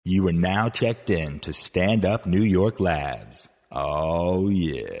You are now checked in to Stand Up New York Labs. Oh,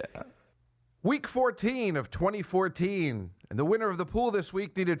 yeah. Week 14 of 2014, and the winner of the pool this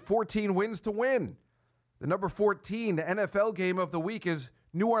week needed 14 wins to win. The number 14 NFL game of the week is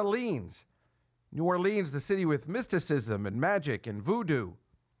New Orleans. New Orleans, the city with mysticism and magic and voodoo.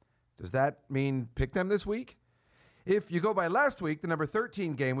 Does that mean pick them this week? If you go by last week, the number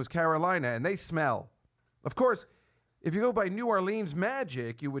 13 game was Carolina, and they smell. Of course, if you go by New Orleans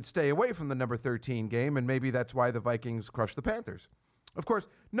magic, you would stay away from the number 13 game, and maybe that's why the Vikings crushed the Panthers. Of course,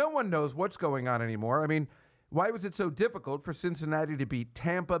 no one knows what's going on anymore. I mean, why was it so difficult for Cincinnati to beat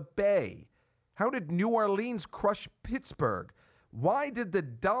Tampa Bay? How did New Orleans crush Pittsburgh? Why did the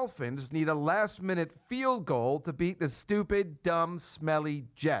Dolphins need a last-minute field goal to beat the stupid, dumb, smelly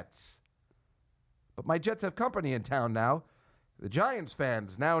Jets? But my Jets have company in town now. The Giants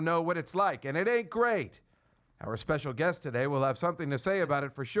fans now know what it's like, and it ain't great. Our special guest today will have something to say about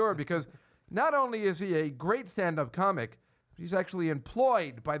it for sure, because not only is he a great stand-up comic, but he's actually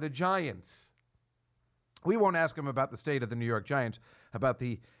employed by the Giants. We won't ask him about the state of the New York Giants, about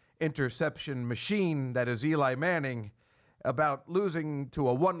the interception machine that is Eli Manning, about losing to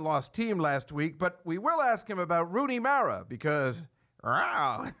a one-loss team last week, but we will ask him about Rooney Mara, because,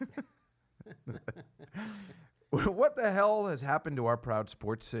 wow. What the hell has happened to our proud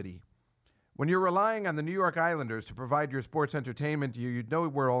sports city? When you're relying on the New York Islanders to provide your sports entertainment to you, you'd know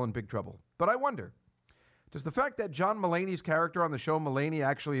we're all in big trouble. But I wonder, does the fact that John Mulaney's character on the show Mulaney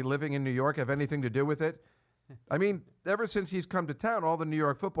actually living in New York have anything to do with it? I mean, ever since he's come to town, all the New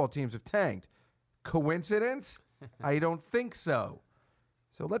York football teams have tanked. Coincidence? I don't think so.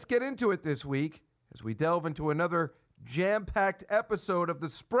 So let's get into it this week as we delve into another jam-packed episode of The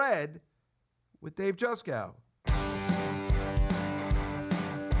Spread with Dave Juskow.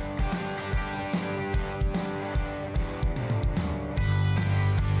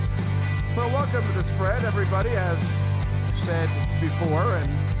 Well, welcome to The Spread, everybody, as said before, and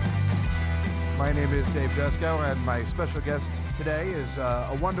my name is Dave Juskow, and my special guest today is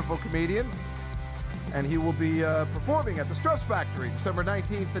a wonderful comedian, and he will be performing at the Stress Factory December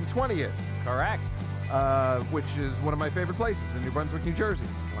 19th and 20th. Correct. Which is one of my favorite places in New Brunswick, New Jersey.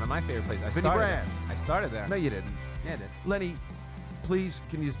 One of my favorite places. Vinnie Brand. I started there. No, you didn't. Yeah, I did. Lenny, please,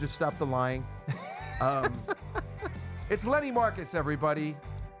 can you just stop the lying? It's Lenny Marcus, everybody.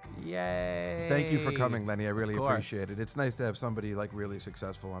 Yay. Thank you for coming, Lenny. I really course. appreciate it. It's nice to have somebody like really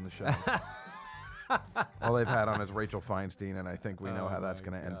successful on the show. All they've had on is Rachel Feinstein, and I think we know how that's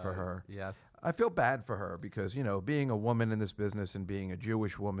going to end for her. Yes. I feel bad for her because, you know, being a woman in this business and being a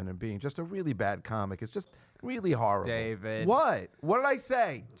Jewish woman and being just a really bad comic is just really horrible. David. What? What did I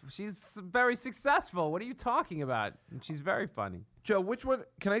say? She's very successful. What are you talking about? She's very funny. Joe, which one?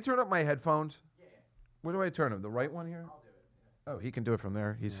 Can I turn up my headphones? Yeah. Where do I turn them? The right one here? I'll do it. Yeah. Oh, he can do it from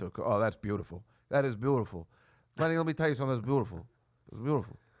there? He's so cool. Oh, that's beautiful. That is beautiful. Lenny, let me tell you something that's beautiful. It's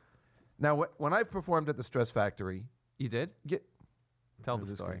beautiful. Now, when I performed at the Stress Factory... You did? Tell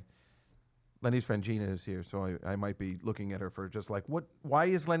the story. Guy. Lenny's friend Gina is here, so I might be looking at her for just like, what? Why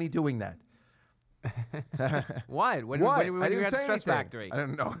is Lenny doing that? Why? When you were at the Stress Factory? I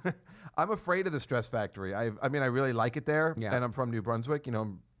don't know. I'm afraid of the Stress Factory. I mean, I really like it there, and I'm from New Brunswick. You know,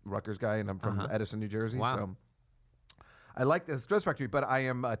 I'm a Rutgers guy, and I'm from Edison, New Jersey. Wow. So I like the Stress Factory, but I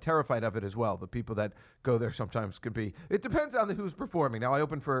am terrified of it as well. The people that go there sometimes can be. It depends on who's performing. Now, I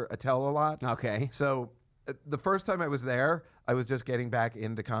open for Attell a lot. Okay. So the first time I was there, I was just getting back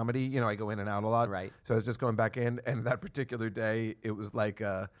into comedy. You know, I go in and out a lot. Right. So I was just going back in, and that particular day, it was like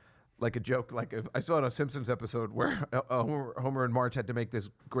a joke. Like I saw it on a Simpsons episode where Homer and Marge had to make this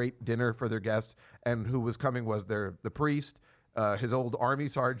great dinner for their guests, and who was coming was the priest, his old army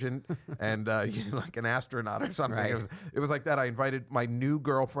sergeant, and like an astronaut or something. Right. It was like that. I invited my new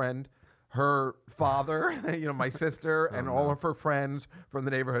girlfriend, her father, my sister, and all of her friends from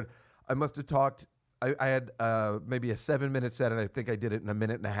the neighborhood. I must have talked. I had maybe a 7-minute set, and I think I did it in a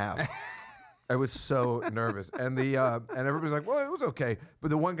minute and a half. I was so nervous, and and everybody's like, "Well, it was okay." But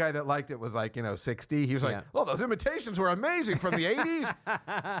the one guy that liked it was like, 60. He was like, "Oh, those imitations were amazing from the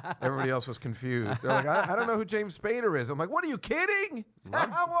 '80s." Everybody else was confused. They're like, "I don't know who James Spader is." I'm like, "What are you kidding?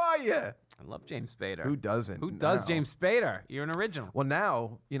 How are you?" I love James Spader. Who doesn't? Who does James Spader? You're an original. Well,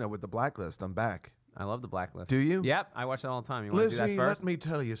 now with the Blacklist, I'm back. I love the Blacklist. Do you? Yep, I watch that all the time. You want to do that Lizzie, first? let me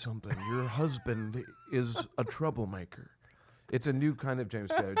tell you something. Your husband is a troublemaker. It's a new kind of James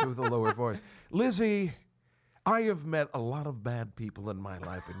Spader, do with a lower voice. Lizzie, I have met a lot of bad people in my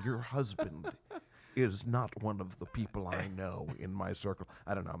life, and your husband is not one of the people I know in my circle.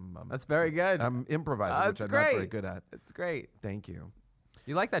 I don't know. That's very good. I'm improvising, which I'm not very good at. It's great. Thank you.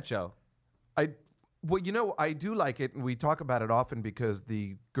 You like that show? Well, I do like it, and we talk about it often because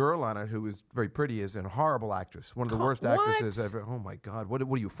the girl on it, who is very pretty, is a horrible actress. One of the worst actresses ever. Oh, my God. What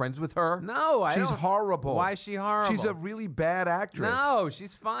are you, friends with her? No, I don't. She's horrible. Why is she horrible? She's a really bad actress. No,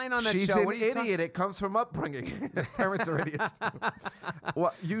 she's fine on that She's show. an idiot. It comes from upbringing. Parents are idiots.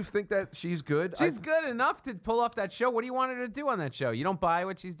 Well, you think that she's good? She's good enough to pull off that show. What do you want her to do on that show? You don't buy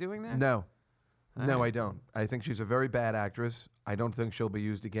what she's doing there? No. No, I don't. I think she's a very bad actress. I don't think she'll be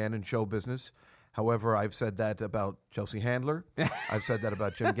used again in show business. However, I've said that about Chelsea Handler. I've said that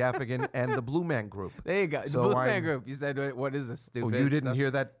about Jim Gaffigan and the Blue Man Group. There you go. So the Blue Man Group. You said, what is this stupid? Oh, you didn't stuff?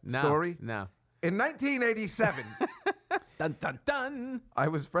 hear that story? No. In 1987, Dun, dun, dun. I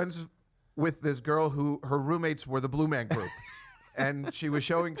was friends with this girl who her roommates were the Blue Man Group. And she was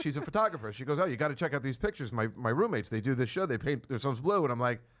showing, she's a photographer. She goes, oh, you got to check out these pictures. My roommates, they do this show. They paint themselves blue. And I'm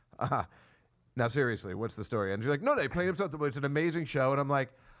like, now seriously, what's the story? And she's like, no, they paint themselves blue. It's an amazing show. And I'm like,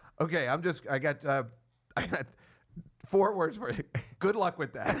 okay, I got 4 words for you. Good luck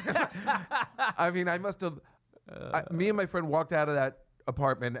with that. I mean, I must have, me and my friend walked out of that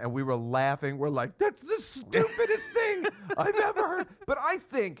apartment and we were laughing. We're like, that's the stupidest thing I've ever heard. But I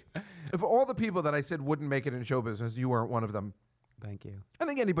think if all the people that I said wouldn't make it in show business, you weren't one of them. Thank you. I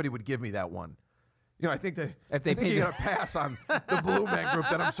think anybody would give me that one. You know, I think that If they I think you got to pass on the Blue Man Group.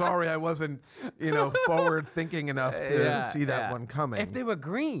 That I'm sorry I wasn't, forward thinking enough to see that one coming. If they were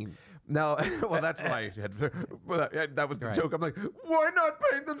green. No, well, that's why I had. That was the Right. joke. I'm like, why not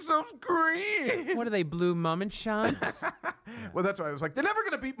paint themselves green? What are they, blue mum and shots? Well, that's why I was like, they're never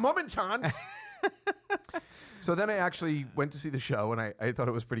going to beat Mum and Chance. So then I actually went to see the show, and I thought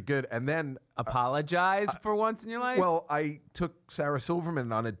it was pretty good. And then, Apologize for once in your life? well, I took Sarah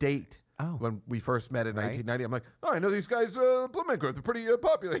Silverman on a date. Oh. When we first met in Right. 1990, I'm like, oh, I know these guys, Blue Man Group. They're pretty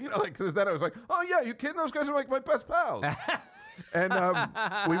popular. Because then I was like, oh, yeah, you kidding? Those guys are like my best pals. And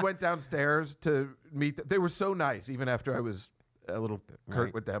we went downstairs to meet them. They were so nice, even after I was a little curt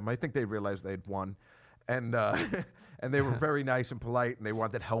Right. with them. I think they realized they'd won. And and they were very nice and polite, and they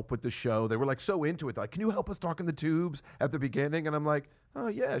wanted help with the show. They were like so into it. They're like, can you help us talk in the tubes at the beginning? And I'm like, oh,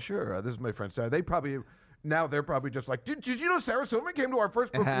 yeah, sure. This is my friend Sarah. Now they're probably just like, did you know Sarah Silverman came to our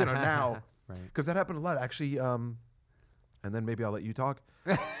first book? Now. Right. Because that happened a lot. Actually, and then maybe I'll let you talk.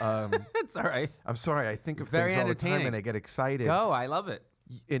 It's all right. I'm sorry. I think of Very things all the time, entertaining. and I get excited. Go. I love it.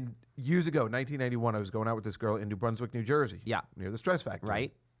 Years ago, 1991, I was going out with this girl in New Brunswick, New Jersey. Yeah. Near the Stress Factory.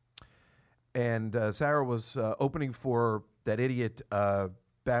 Right. And Sarah was opening for that idiot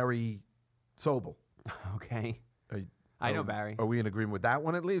Barry Sobel. Okay. Are- I know are- Barry. Are we in agreement with that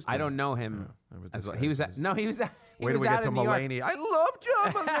one at least? I don't know him with as this well. guy, He was please. at, no, he was at, he Wait till was we out get to in New York. Mulaney. I love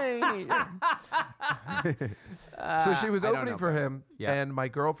John Mulaney. So she was I don't opening know for Barry. him, Yeah. and my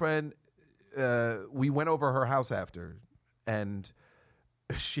girlfriend, we went over her house after, and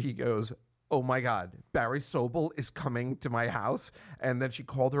she goes, oh my God, Barry Sobel is coming to my house. And then she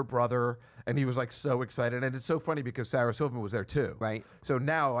called her brother, and he was like so excited. And it's so funny because Sarah Silverman was there too. Right. So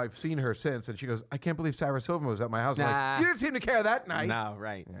now I've seen her since, and she goes, I can't believe Sarah Silverman was at my house. I'm Nah. like, you didn't seem to care that night. No,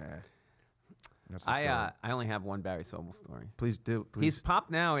 right. Yeah. That's the story. I only have one Barry Sobel story. Please do. Please. He's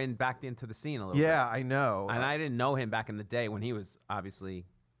popped now and back into the scene a little bit. Yeah, I know. And I didn't know him back in the day when he was obviously.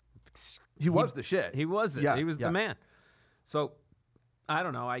 he was the shit. He was it. Yeah, He was yeah. the man. So, I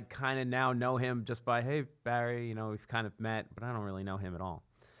don't know. I kind of now know him just by, hey, Barry, we've kind of met, but I don't really know him at all.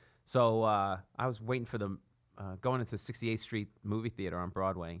 So, I was waiting for the, going into 68th Street movie theater on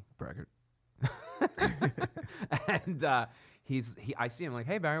Broadway. Braggart. And I see him like,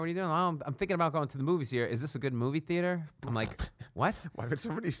 hey, Barry, what are you doing? Oh, I'm thinking about going to the movies here. Is this a good movie theater? I'm like, what? Why would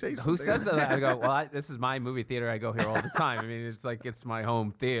somebody say something? Who says that? I go, well, this is my movie theater. I go here all the time. I mean, it's like it's my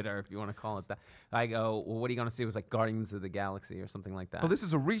home theater, if you want to call it that. I go, well, what are you going to see? It was like Guardians of the Galaxy or something like that. Oh, this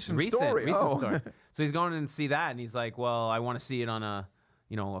is a recent story. Recent Oh. story. So he's going in to see that, and he's like, well, I want to see it on a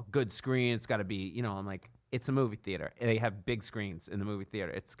good screen. It's got to be, I'm like, it's a movie theater. They have big screens in the movie theater.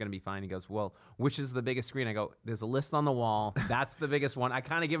 It's going to be fine. He goes, well, which is the biggest screen? I go, there's a list on the wall. That's the biggest one. I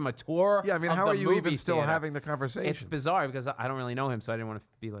kind of give him a tour. Yeah, I mean, of how the are you movie even still theater. having the conversation? It's bizarre because I don't really know him, so I didn't want to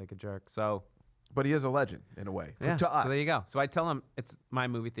be like a jerk. So, But he is a legend in a way. yeah. To us. So there you go. So I tell him it's my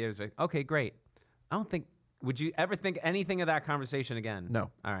movie theater. He's like, okay, great. I don't think, would you ever think anything of that conversation again? No.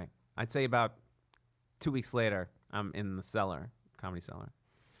 All right. I'd say about 2 weeks later, I'm in the cellar, Comedy Cellar.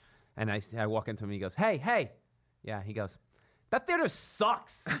 And I walk into him and he goes, hey. Yeah, he goes, that theater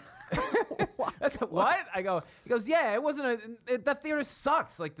sucks. What? He goes, yeah, it wasn't that theater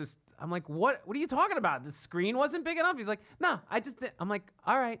sucks. Like this, I'm like, what are you talking about? The screen wasn't big enough? He's like, no, I'm like,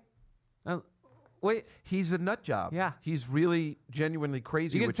 all right. Wait. He's a nut job. Yeah. He's really genuinely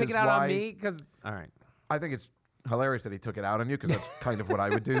crazy, You can which take is it out why on me? Because, all right. I think it's hilarious that he took it out on you, because that's kind of what I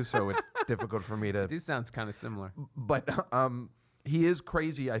would do. So it's difficult for me to. This sounds kind of similar. But he is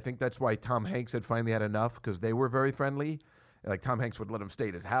crazy. I think that's why Tom Hanks had finally had enough, because they were very friendly. Like Tom Hanks would let him stay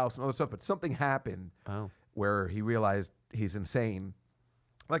at his house and all that stuff. But something happened where he realized he's insane.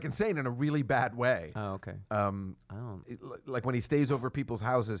 Like insane in a really bad way. Oh, okay. Like when he stays over people's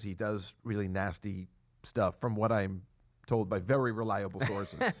houses, he does really nasty stuff, from what I'm told by very reliable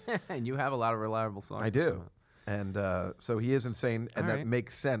sources. And you have a lot of reliable sources. I do. And so he is insane, and All that right.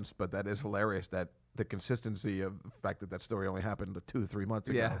 makes sense, but that is hilarious that the consistency of the fact that that story only happened 2 or 3 months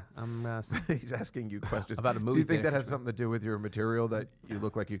ago. Yeah, I'm He's asking you questions. About a movie Do you think that theater. has something to do with your material, that you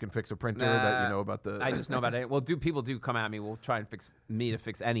look like you can fix a printer, that you know about the... I just know about it. Well, people do come at me. We'll try and fix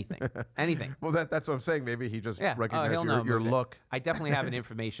anything. Anything. Well, that's what I'm saying. Maybe he just Yeah. recognized he'll know your about it. look. I definitely have an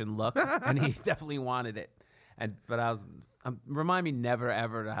information look, and he definitely wanted it. But remind me never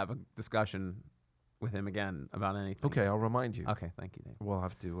ever to have a discussion with him again about anything. Okay, I'll remind you. Okay, thank you, Dave. We'll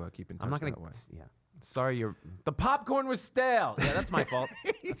have to keep in touch I'm not gonna. that way. Yeah. Sorry, the popcorn was stale. Yeah, that's my fault.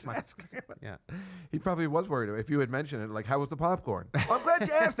 He's asking. Yeah. He probably was worried if you had mentioned it. Like, how was the popcorn? Well, I'm glad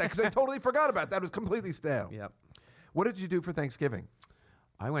you asked that, because I totally forgot about that. It was completely stale. Yep. What did you do for Thanksgiving?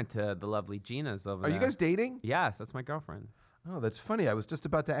 I went to the lovely Gina's over Are there. you guys dating? Yes, that's my girlfriend. Oh, that's funny. I was just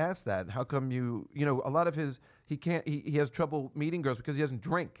about to ask that. How come you know, a lot of he has trouble meeting girls because he doesn't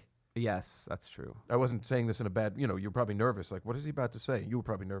drink. Yes, that's true. I wasn't saying this in a bad, you're probably nervous. Like, what is he about to say? You were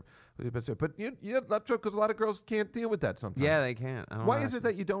probably nervous. What is he about to say? But you're not true, because a lot of girls can't deal with that sometimes. Yeah, they can't. I don't Why know, is it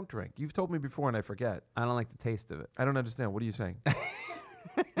that you don't drink? You've told me before and I forget. I don't like the taste of it. I don't understand. What are you saying?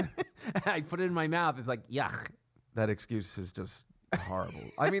 I put it in my mouth. It's like yuck. That excuse is just horrible.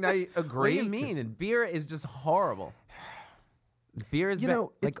 I mean, I agree. What do you mean? And beer is just horrible. Beer is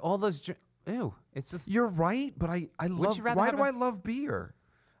like all those. Ew, it's just. You're right, but I love. you rather Why have do I love beer?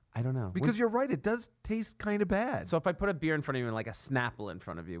 I don't know. Because you're right. It does taste kind of bad. So if I put a beer in front of you and like a Snapple in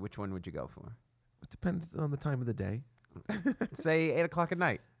front of you, which one would you go for? It depends on the time of the day. Say 8 o'clock at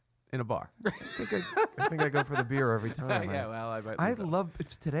night in a bar. I think I go for the beer every time. Yeah, well, I might. I lose that. love it.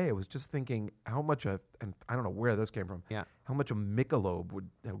 Today I was just thinking how much and I don't know where this came from. Yeah. How much a Michelob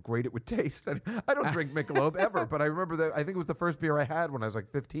how great it would taste. I don't drink Michelob ever, but I remember that I think it was the first beer I had when I was like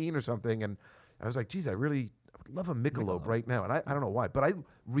 15 or something, and I was like, geez, I would love a Michelob right now, and I don't know why, but I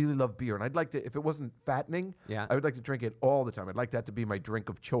really love beer, and I'd like to, if it wasn't fattening, I would like to drink it all the time. I'd like that to be my drink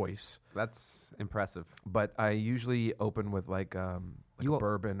of choice. That's impressive. But I usually open with like a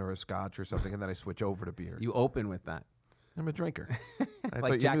bourbon or a scotch or something, and then I switch over to beer. You open with that. I'm a drinker. I Like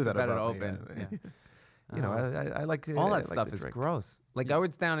thought you Jack's knew that better to about me. open. Yeah. I like All I that like stuff to is drink. gross. Like I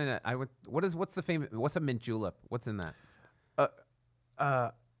was down in what's a mint julep? What's in that?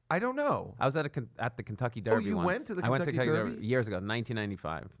 I don't know. I was at the Kentucky Derby. you once. went to the I went to Kentucky Kentucky Derby? years ago,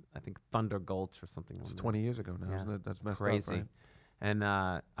 1995. I think Thunder Gulch or something. It's 20 years ago now, Yeah. isn't it? That's messed Crazy. up, right?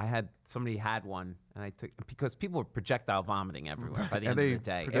 And somebody had one, and I took, because people were projectile vomiting everywhere by the And end they of the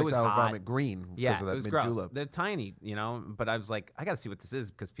day. It projectile was hot. vomit green Yeah, because of it that was mint gross. julep. They're tiny, but I was like, I got to see what this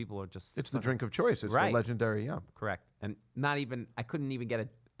is, because people are just. It's the drink of choice. It's Right. the legendary, yeah. Correct. And I couldn't even get a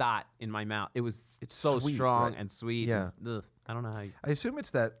dot in my mouth. It's It's so sweet, strong right? and sweet. Yeah. And, ugh, I don't know how you. I assume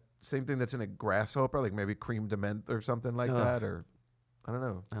it's that same thing that's in a grasshopper, like maybe cream de menthe or something like Ugh. that, or I don't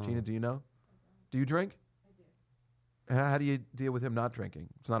know. I don't Gina, know. do you know? Do you drink? I do. How do you deal with him not drinking?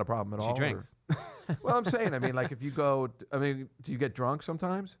 It's not a problem at all. She drinks. Well, I'm saying, like if you go, do you get drunk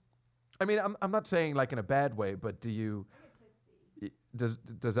sometimes? I mean, I'm not saying like in a bad way, but does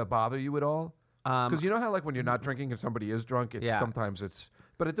that bother you at all? Because you know how like when you're not drinking and somebody is drunk, sometimes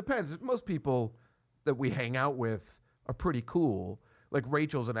but it depends. Most people that we hang out with are pretty cool. Like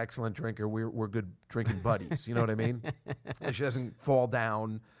Rachel's an excellent drinker. We're good drinking buddies. You know what I mean? And she doesn't fall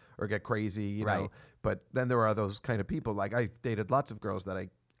down or get crazy, you know. But then there are those kind of people. Like I've dated lots of girls that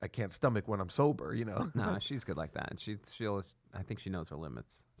I can't stomach when I'm sober, you know. No, she's good like that. She'll. I think she knows her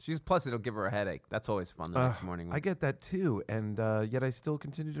limits. Plus it'll give her a headache. That's always fun the next morning. I get that too, and yet I still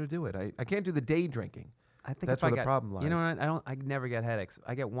continue to do it. I can't do the day drinking. I think that's if where the problem lies. You know what? I never get headaches.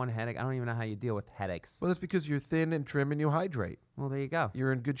 I get one headache. I don't even know how you deal with headaches. Well, that's because you're thin and trim and you hydrate. Well, there you go.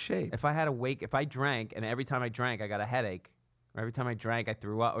 You're in good shape. If I drank, and every time I drank, I got a headache, or every time I drank, I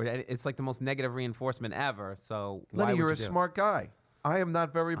threw up, or it's like the most negative reinforcement ever. So Lenny, why you're would a you do it? smart guy. I am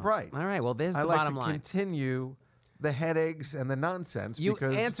not very bright. All right. Well, there's the I like bottom to line. continue the headaches and the nonsense. You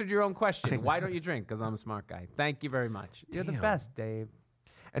because answered your own question. Why don't you drink? Because I'm a smart guy. Thank you very much. You're the Damn. best, Dave.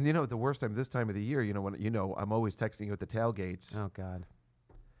 And the worst time, this time of the year, when I'm always texting you at the tailgates Oh God.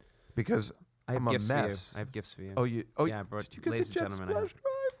 because I have I'm a gifts mess. for you. I have gifts for you. Oh, Yeah, I brought, did you get ladies the and Jets gentlemen, flash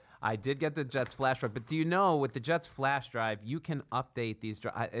drive? I did get the Jets flash drive, but do you know with the Jets flash drive, you can update these.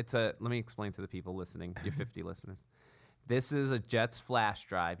 Let me explain to the people listening, your 50 listeners. This is a Jets flash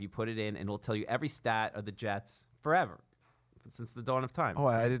drive. You put it in, and it'll tell you every stat of the Jets forever, since the dawn of time. Oh,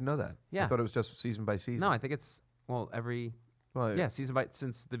 I didn't know that. Yeah. I thought it was just season by season. No, I think it's season by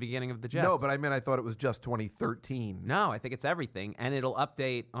since the beginning of the Jets. No, but I thought it was just 2013. No, I think it's everything, and it'll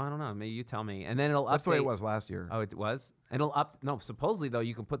update. Oh, I don't know. Maybe you tell me, and then it'll update. That's the way it was last year. Oh, it was. It'll No, supposedly though,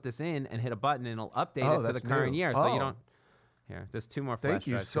 you can put this in and hit a button, and it'll update it to the that's current new. year, so you don't. Here, there's 2 more flash Thank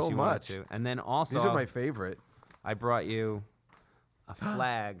you drives so 'cause you wanted much. to. And then also, These are my favorite. I brought you a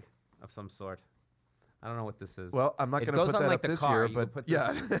flag of some sort. I don't know what this is. Well, I'm not going to put that up this year, but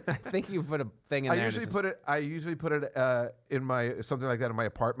yeah. I think you put a thing in I there. usually put it in my something like that in my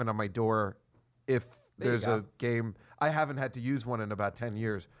apartment on my door if there's a game. I haven't had to use one in about 10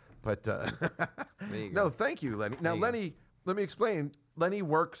 years, but no, thank you, Lenny. Now, Lenny, let me explain. Lenny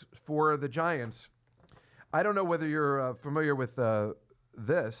works for the Giants. I don't know whether you're familiar with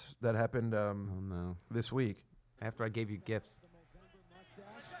this that happened this week. After I gave you gifts.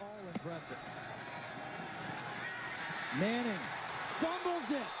 All impressive. Manning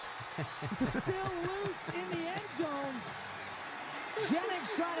fumbles it. Still loose in the end zone.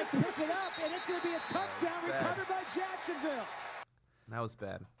 Jennings trying to pick it up, and it's going to be a touchdown recovered by Jacksonville. That was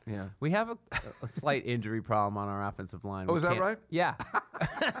bad. Yeah. We have a slight injury problem on our offensive line. Oh, is that right? Yeah.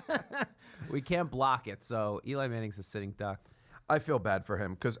 We can't block it, so Eli Manning's a sitting duck. I feel bad for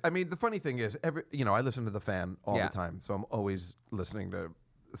him because, the funny thing is, I listen to The Fan all the time, so I'm always listening to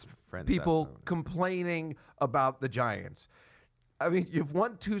people complaining about the Giants. You've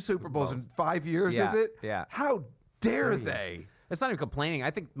won 2 Super Bowls in 5 years, is it? Yeah. How dare they? It's not even complaining.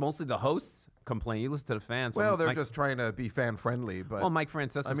 I think mostly the hosts complain. You listen to the fans. Well, they're just trying to be fan-friendly. But Mike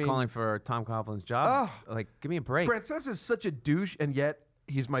Francis is calling for Tom Coughlin's job. Give me a break. Francis is such a douche, and yet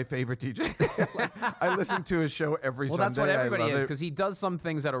he's my favorite DJ. I listen to his show every Sunday. Well, that's what everybody is, because he does some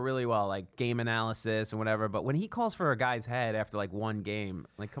things that are really well, like game analysis and whatever. But when he calls for a guy's head after one game,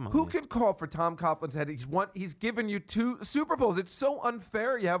 come on. Who can call for Tom Coughlin's head? He's given you 2 Super Bowls. It's so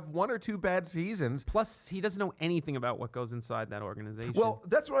unfair. You have 1 or 2 bad seasons. Plus, he doesn't know anything about what goes inside that organization. Well,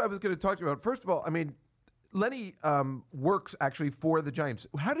 that's what I was going to talk to you about. First of all, Lenny works actually for the Giants.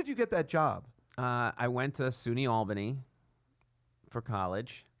 How did you get that job? I went to SUNY Albany for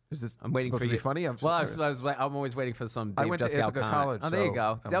college. Is this I'm waiting supposed for to you. be funny? I'm always waiting for some Dave I went to Juskow Ithaca comment. College. Oh, there you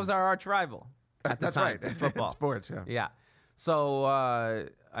go. That was our arch rival at the that's time right. in football. Sports, yeah. Yeah. So I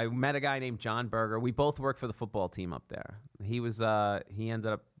met a guy named John Berger. We both worked for the football team up there. He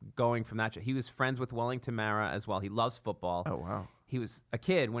ended up going from that. He was friends with Wellington Mara as well. He loves football. Oh, wow. He was a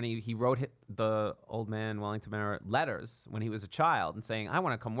kid when he wrote the old man Wellington Mara letters when he was a child and saying, I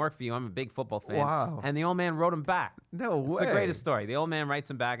want to come work for you. I'm a big football fan. Wow. And the old man wrote him back. No way. It's the greatest story. The old man writes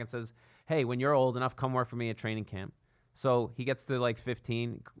him back and says, hey, when you're old enough, come work for me at training camp. So he gets to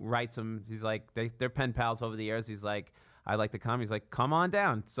 15, writes him. He's like, they're pen pals over the years. He's like, I'd like to come. He's like, come on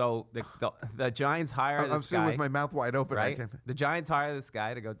down. So the Giants hire this guy. I'm sitting with my mouth wide open. Right? The Giants hire this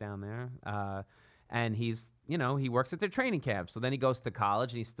guy to go down there. And he's, he works at their training camp. So then he goes to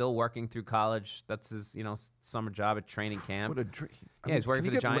college, and he's still working through college. That's his, summer job at training camp. What a dream. Yeah, he's working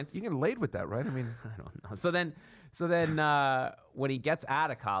for the Giants. You get laid with that, right? I don't know. So then when he gets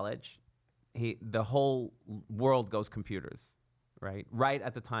out of college, the whole world goes computers, right? Right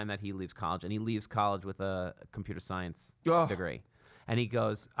at the time that he leaves college. And he leaves college with a computer science degree. And he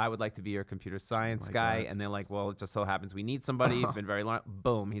goes, I would like to be your computer science guy. God. And they're like, well, it just so happens we need somebody. It's been very long.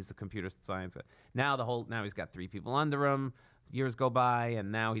 Boom, he's the computer science guy. Now he's got 3 people under him. Years go by,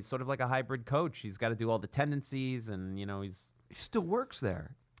 and now he's sort of like a hybrid coach. He's got to do all the tendencies, and he still works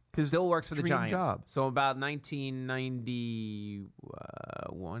there. Still works for the Giants. Job. So about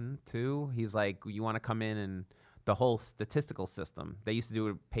 1991, 2, he's like, you want to come in and the whole statistical system. They used to do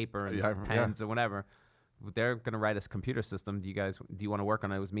it with paper and pens and whatever. They're going to write a computer system. Do you want to work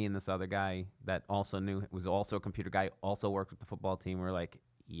on it? It was me and this other guy that was also a computer guy, also worked with the football team. We're like,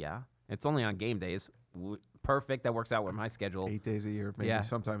 yeah. It's only on game days. Perfect. That works out with my schedule. 8 days a year, maybe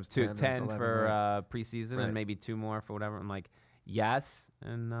sometimes 10 for right. Preseason, right. And maybe 2 more for whatever. I'm like, yes.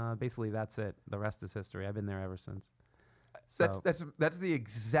 And basically that's it. The rest is history. I've been there ever since. So. That's the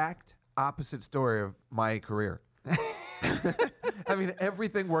exact opposite story of my career.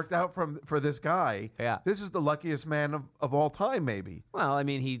 Everything worked out for this guy. Yeah. This is the luckiest man of all time, maybe. Well,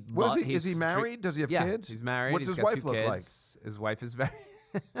 is he married? Does he have kids? He's married. What's his wife look like? His wife is very...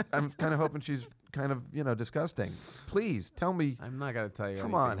 I'm kind of hoping she's kind of, disgusting. Please, tell me. I'm not going to tell you.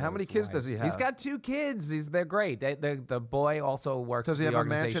 Come on. How many kids does he have? He's got 2 kids. They're great. The boy also works Does he have a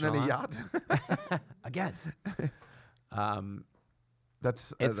mansion and a yacht? Again.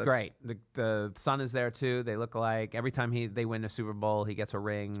 It's great. The son is there too. They look alike. Every time they win the Super Bowl, he gets a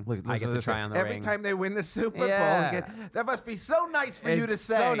ring. I get to try on the ring. Every time they win the Super Bowl, Yeah. that must be so nice for you to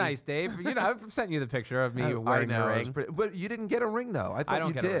say. So nice, Dave. I've sent you the picture of me wearing the ring. But you didn't get a ring though. I thought don't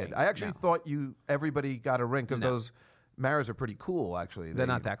you get a did. ring. I actually thought everybody got a ring because No. those Maras are pretty cool. Actually, They're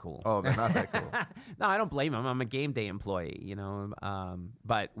not that cool. Oh, they're not that cool. No, I don't blame them. I'm a game day employee,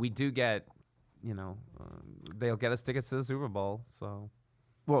 but we do get, they'll get us tickets to the Super Bowl. So.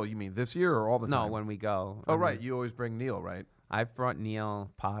 Well, you mean this year or all the time? No, when we go. Oh, right. You always bring Neil, right? I've brought Neil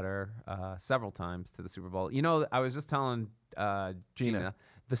Potter several times to the Super Bowl. I was just telling Gina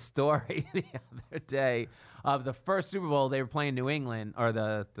the story the other day of the first Super Bowl. They were playing New England, or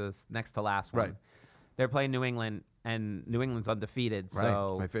the next to last one. Right. They're playing New England, and New England's undefeated. Right.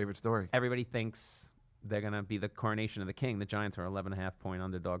 So It's my favorite story. everybody thinks they're going to be the coronation of the king. The Giants are 11.5-point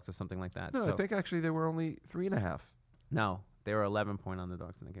underdogs or something like that. No, so, I think actually they were only 3.5 No, they were 11-point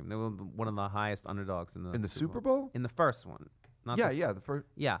underdogs in the game. They were one of the highest underdogs in the Super Bowl. In the first one. Not The first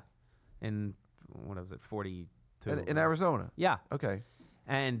Yeah. In, what was it, 42? in Arizona. Yeah. Okay.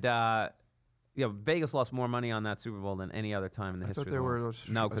 And, Vegas lost more money on that Super Bowl than any other time in the I history thought they of the were world.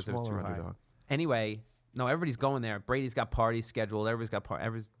 a No, because it was too smaller high. underdog. Anyway, no, everybody's going there. Brady's got parties scheduled. Everybody's got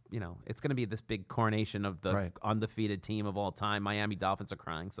parties. It's going to be this big coronation of the undefeated team of all time. Miami Dolphins are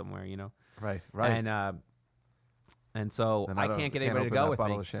crying somewhere, Right. And so Then I can't get anybody to open go that with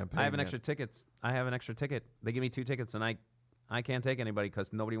bottle me. of champagne I have an yet. extra tickets. I have an extra ticket. They give me 2 tickets, and I can't take anybody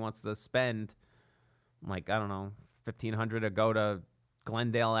because nobody wants to spend, I don't know, $1,500 to go to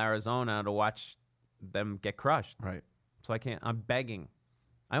Glendale, Arizona to watch them get crushed. Right. So I can't. I'm begging.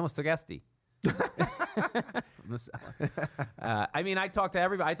 I almost took Esty. I talked to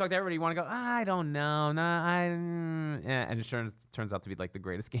everybody. You want to go? I don't know. And it turns out to be like the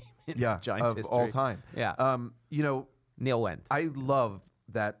greatest game in Giants of history all time. Yeah. Neil went. I love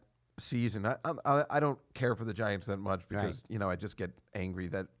that season. I don't care for the Giants that much because I just get angry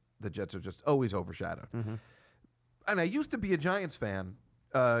that the Jets are just always overshadowed. Mm-hmm. And I used to be a Giants fan.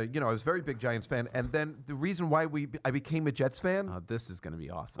 I was a very big Giants fan, and then the reason why I became a Jets fan Oh, this is going to be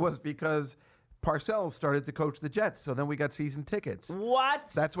awesome. was because Parcells started to coach the Jets. So then we got season tickets. What?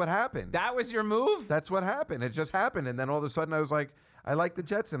 That's what happened. That was your move? That's what happened. It just happened, and then all of a sudden I was like, I like the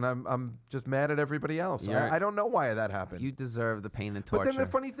Jets, and I'm just mad at everybody else. I don't know why that happened. You deserve the pain and torture. But then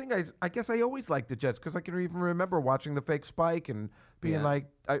the funny thing is, I guess I always liked the Jets because I can even remember watching the fake spike and being I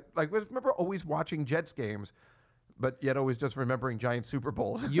remember always watching Jets games, but yet always just remembering Giant Super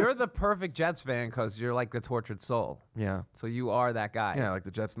Bowls. You're the perfect Jets fan because you're like the tortured soul. Yeah. So you are that guy. Yeah, like the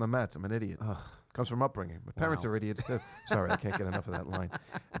Jets and the Mets. I'm an idiot. Comes from upbringing. My parents are idiots too. Sorry, I can't get enough of that line.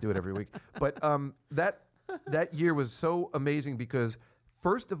 I do it every week. But that year was so amazing because,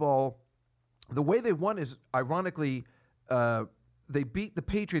 first of all, the way they won is ironically. They beat the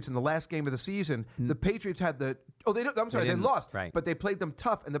Patriots in the last game of the season. The Patriots had they lost. Right. But they played them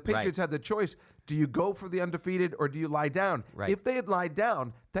tough, and the Patriots had the choice: do you go for the undefeated or do you lie down? Right. If they had lied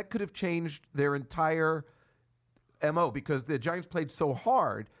down, that could have changed their entire MO because the Giants played so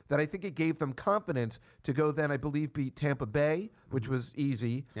hard that I think it gave them confidence to go then, I believe, beat Tampa Bay, which was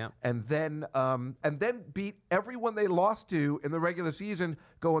easy, and then beat everyone they lost to in the regular season,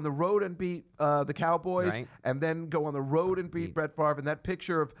 go on the road and beat the Cowboys, and then go on the road and beat Brett Favre. And that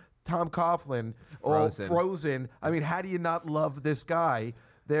picture of Tom Coughlin all frozen. I mean, how do you not love this guy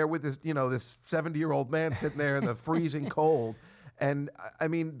there with this 70-year-old man sitting there in the freezing cold? And I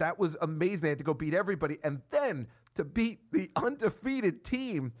mean, that was amazing. They had to go beat everybody. And then to beat the undefeated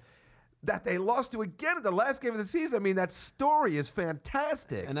team that they lost to again at the last game of the season. I mean, that story is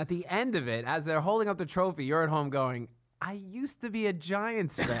fantastic. And at the end of it, as they're holding up the trophy, you're at home going, I used to be a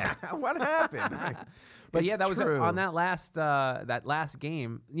Giants fan. What happened? But that was on that last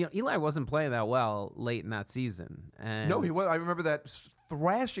game. Eli wasn't playing that well late in that season. And no, he was. I remember that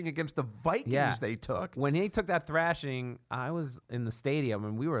thrashing against the Vikings they took. When he took that thrashing, I was in the stadium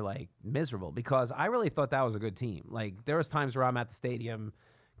and we were like miserable because I really thought that was a good team. Like there was times where I'm at the stadium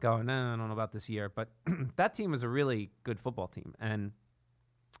going, I don't know about this year, but that team was a really good football team. And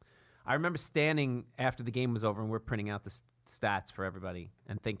I remember standing after the game was over and we're printing out the stats for everybody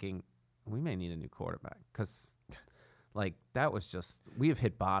and thinking, we may need a new quarterback because, that was just we have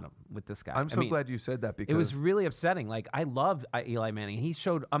hit bottom with this guy. I'm so glad you said that because it was really upsetting. I loved Eli Manning. He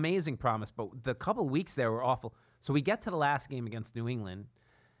showed amazing promise, but the couple weeks there were awful. So we get to the last game against New England,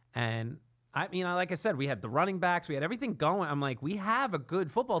 and like I said, we had the running backs, we had everything going. I'm like, we have a good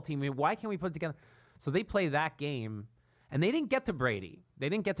football team. Why can't we put it together? So they play that game, and they didn't get to Brady. They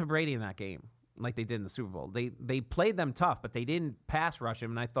didn't get to Brady in that game like they did in the Super Bowl. They played them tough, but they didn't pass rush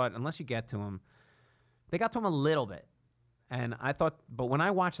him. And I thought, unless you get to him, they got to him a little bit. And I thought, but when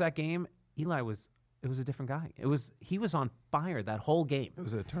I watched that game, it was a different guy. He was on fire that whole game. It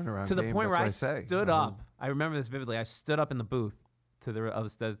was a turnaround to the game, point where I that's what stood up. I remember this vividly. I stood up in the booth to the other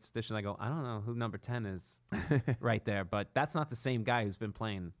statistician. I go, I don't know who number 10 is right there, but that's not the same guy who's been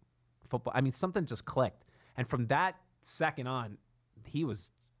playing football. I mean, something just clicked. And from that second on, he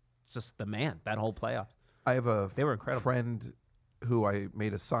was just the man that whole playoff. I have They were incredible. friend who I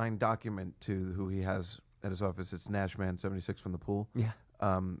made a signed document to, who he has at his office. It's Nashman76 from the pool. Yeah.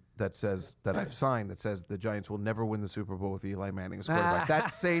 That says that I've signed. That says the Giants will never win the Super Bowl with Eli Manning as quarterback.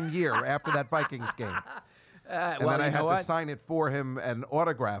 That same year, after that Vikings game, and then I had to sign it for him and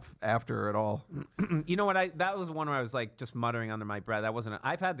autograph after it all. You know what? That was one where I was like just muttering under my breath. That wasn't.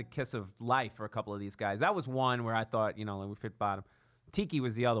 I've had the kiss of life for a couple of these guys. That was one where I thought, like we fit bottom. Tiki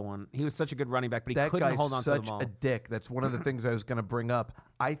was the other one. He was such a good running back, but he couldn't hold on to the ball. That guy's such a dick. That's one of the things I was going to bring up.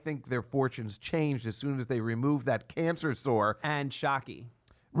 I think their fortunes changed as soon as they removed that cancer sore. And Shockey.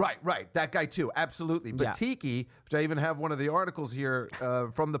 Right. That guy too, absolutely. But Yeah. Tiki, which I even have one of the articles here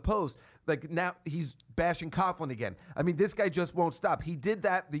from the Post, like now he's bashing Coughlin again. I mean, this guy just won't stop. He did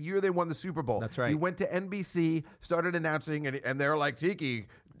that the year they won the Super Bowl. That's right. He went to NBC, started announcing, and they're like, Tiki,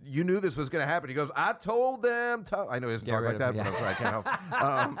 you knew this was going to happen. He goes, I told them. I know he doesn't talk like that, but I'm sorry, I can't help.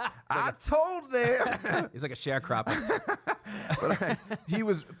 I told them. He's like a sharecropper. But he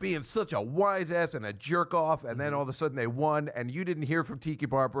was being such a wise ass and a jerk off, and then all of a sudden they won, and you didn't hear from Tiki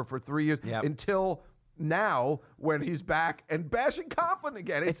Barber for 3 years until now when he's back and bashing Coughlin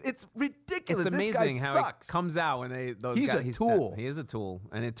again. It's ridiculous. It's amazing this guy how sucks. it comes out when He's a tool. He is a tool,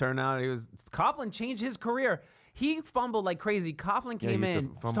 and it turned out Coughlin changed his career. He fumbled like crazy. Coughlin came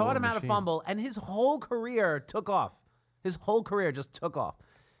in, taught him how to fumble, and his whole career took off. His whole career just took off.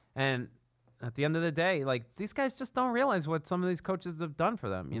 And at the end of the day, like, these guys just don't realize what some of these coaches have done for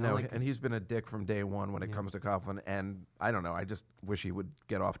them. You know, and he's been a dick from day one when it comes to Coughlin, and I don't know. I just wish he would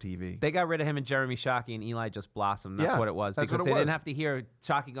get off TV. They got rid of him and Jeremy Shockey, and Eli just blossomed. That's what it was. Because they didn't have to hear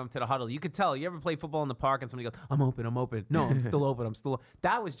Shockey come to the huddle. You could tell. You ever play football in the park and somebody goes, I'm open. No, I'm still open.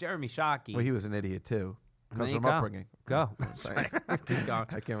 That was Jeremy Shockey. Well, he was an idiot, too. Comes from upbringing. Go. Sorry. Keep going.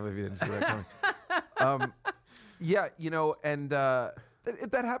 I can't believe you didn't see that coming. Yeah, and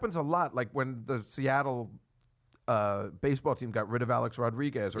that happens a lot. Like when the Seattle baseball team got rid of Alex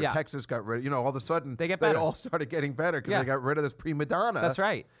Rodriguez, or Texas got rid of, all of a sudden they get better. They all started getting better because they got rid of this prima donna. That's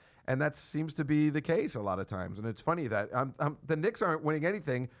right. And that seems to be the case a lot of times. And it's funny that the Knicks aren't winning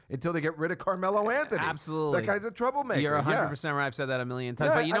anything until they get rid of Carmelo Anthony. Absolutely. That guy's a troublemaker. You're 100% right. I've said that a million times.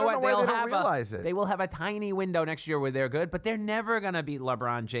 Yeah, but you know I don't what? know why they don't realize it. They will have a tiny window next year where they're good, but they're never going to beat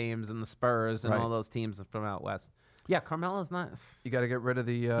LeBron James and the Spurs and all those teams from out west. Yeah, Carmelo's not. You got to get rid of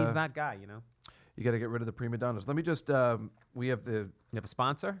the. He's that guy, You got to get rid of the prima donnas. Let me just. We have the. You have a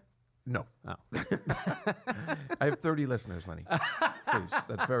sponsor? No. Oh. I have 30 listeners, Lenny. Please,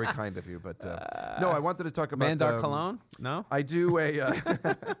 that's very kind of you. But no, I wanted to talk about Mandar Cologne. No, I do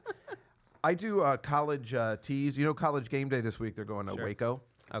college tease. College game day this week. They're going to Waco.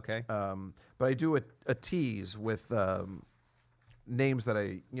 Okay. But I do a tease with names that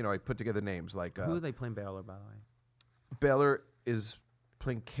I put together names like. Who are they playing Baylor, by the way? Baylor is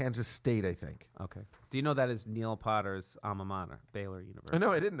playing Kansas State, I think. Okay. Do you know that is Neil Potter's alma mater, Baylor University? I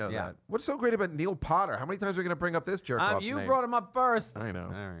know, I didn't know that. What's so great about Neil Potter? How many times are we going to bring up this jerk-off's you name? brought him up first. I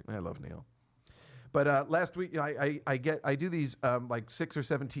know. All right. I love Neil. But last week, I do these like 6 or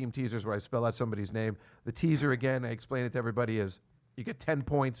 7 team teasers where I spell out somebody's name. The teaser, again, I explain it to everybody, is you get 10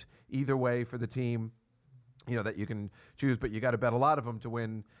 points either way for the team, that you can choose, but you got to bet a lot of them to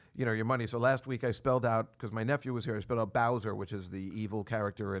win, your money. So last week I spelled out, because my nephew was here, I spelled out Bowser, which is the evil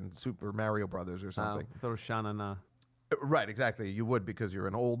character in Super Mario Brothers or something. I thought it was Shanana. Right, exactly. You would, because you're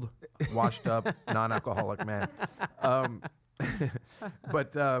an old, washed up, non-alcoholic man.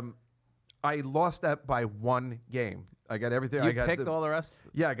 But I lost that by 1 game. I got everything. You picked all the rest?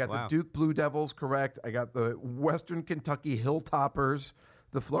 Yeah, I got the Duke Blue Devils correct. I got the Western Kentucky Hilltoppers,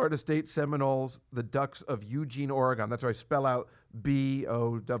 the Florida State Seminoles, the Ducks of Eugene, Oregon. That's why I spell out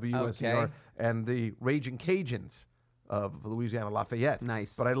BOWSER. Okay. And the Raging Cajuns of Louisiana Lafayette.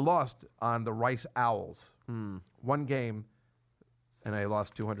 Nice. But I lost on the Rice Owls. 1 game, and I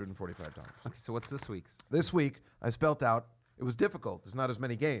lost $245. Okay, so what's this week's? This week, I spelt out, it was difficult. There's not as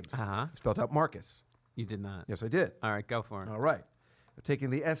many games. I spelt out Marcus. You did not. Yes, I did. All right, go for it. All right. I'm taking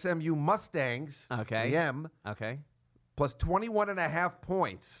the SMU Mustangs, Okay. the M, Okay. plus 21.5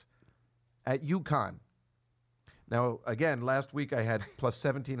 points at UConn. Now, again, last week I had plus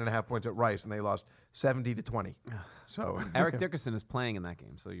 17.5 points at Rice, and they lost 70-20. So Eric Dickerson is playing in that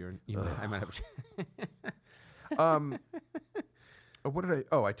game, so I might have. What did I?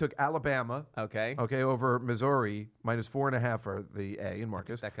 Oh, I took Alabama. Okay. Okay, over Missouri, -4.5 for the A in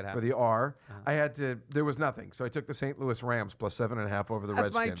Marcus. That could For happen. the R, I had to. There was nothing, so I took the St. Louis Rams +7.5 over the That's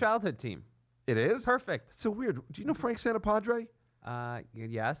Redskins. my childhood team. It is Perfect. It's so weird. Do you know Frank Santapadre?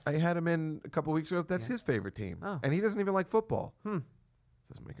 Yes. I had him in a couple weeks ago. That's his favorite team, Oh. and he doesn't even like football.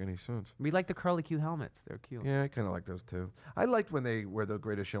 Doesn't make any sense. We like the curly Q helmets. They're cute. Yeah, I kind of like those too. I liked when they were the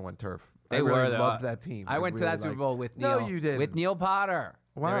greatest show on turf. They I really were. loved that team. I went to really that Super liked- Bowl with No, Neil. you didn't. With Neil Potter.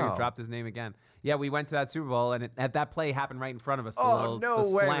 There Wow. he dropped his name again. Yeah, we went to that Super Bowl, and that play happened right in front of us. The Oh, little, no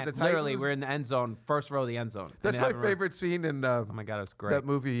the way, with Slant. the Literally, Titans? we're in the end zone, first row of the end zone. That's my favorite scene in Oh my God, it was great. that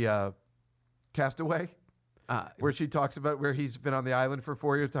movie, Castaway, where she talks about where he's been on the island for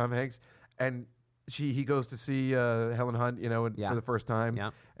 4 years, Tom Hanks, and he goes to see Helen Hunt, for the first time,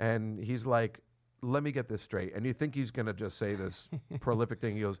 and he's like, "Let me get this straight," and you think he's gonna just say this prolific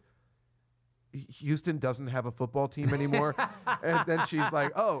thing. He goes, "Houston doesn't have a football team anymore," and then she's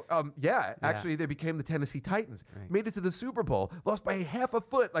like, "Oh, yeah, actually, they became the Tennessee Titans, made it to the Super Bowl, lost by half a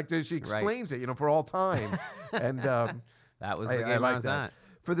foot." Like she explains it, for all time, and that was the game I like was that. at.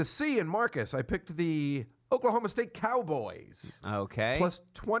 For the C in Marcus, I picked the Oklahoma State Cowboys. Okay.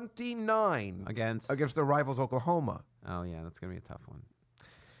 +29 Against their rivals Oklahoma. Oh, yeah, that's going to be a tough one.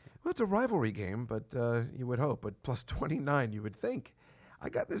 Well, it's a rivalry game, but you would hope. But +29, you would think. I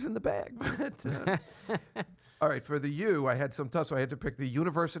got this in the bag. But, all right, for the U, I had some tough, so I had to pick the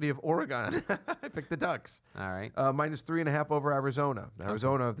University of Oregon. I picked the Ducks. All right. -3.5 over Arizona.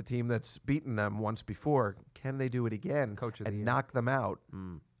 Arizona, the team that's beaten them once before, can they do it again Coach of the and year. knock them out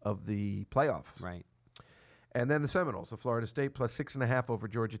of the playoffs? Right. And then the Seminoles of Florida State +6.5 over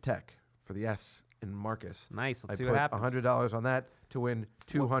Georgia Tech for the S in Marcus. Nice. Let's I see put what happens. $100 on that to win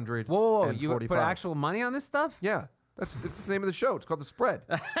 $245. Whoa, you put actual money on this stuff? Yeah, it's the name of the show. It's called The Spread.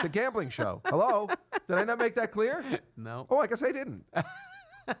 It's a gambling show. Hello? Did I not make that clear? No. Oh, I guess I didn't.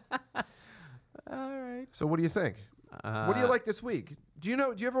 All right. So what do you think? What do you like this week? Do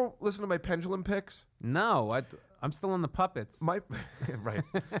you ever listen to my pendulum picks? No, I'm still on the puppets. Right.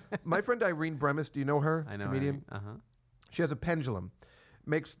 My friend Irene Bremis, do you know her? I know. Comedian. Uh-huh. She has a pendulum.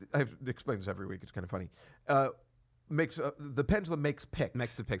 I have to explain this every week. It's kind of funny. The pendulum makes picks.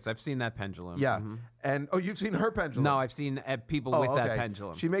 Makes the picks. I've seen that pendulum. Yeah. Mhm. And you've seen her pendulum. No, I've seen people with that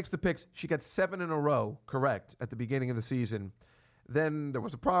pendulum. She makes the picks. She got 7 in a row correct at the beginning of the season. Then there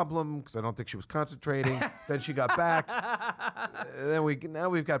was a problem because I don't think she was concentrating. Then she got back. Now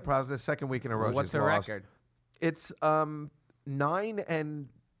we've got problems. The second week in a row. What's she's her lost. record? It's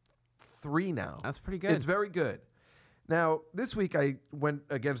 9-3 now. That's pretty good. It's very good. Now, this week I went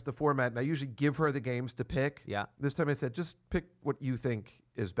against the format, and I usually give her the games to pick. Yeah. This time I said, just pick what you think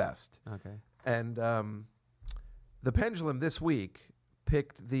is best. Okay. And the pendulum this week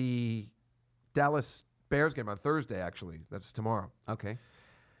picked the Dallas Bears game on Thursday, actually. That's tomorrow. Okay.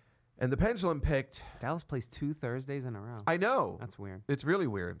 And the pendulum picked... Dallas plays 2 Thursdays in a row. I know. That's weird. It's really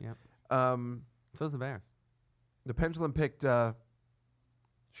weird. Yep. Um, So's the Bears. the pendulum picked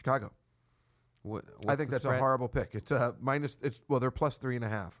Chicago. I think that's a horrible pick. It's minus. They're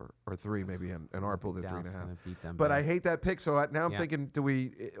 +3.5 or 3 maybe in our pool. They're 3.5. But I hate that pick. So now I'm thinking,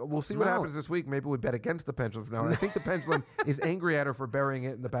 we'll see what happens this week. Maybe we bet against the pendulum now. And I think the pendulum is angry at her for burying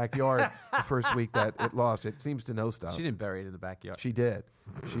it in the backyard the first week that it lost. It seems to know stuff. She didn't bury it in the backyard. She did.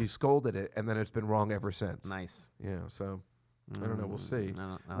 She scolded it, and then it's been wrong ever since. Nice. Yeah. So I don't know. We'll see.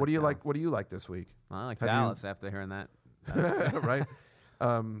 I What do you Dallas. like? What do you like this week? I like Have you- Dallas after hearing that. Right.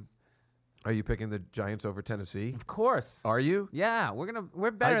 Are you picking the Giants over Tennessee? Of course. Are you? Yeah,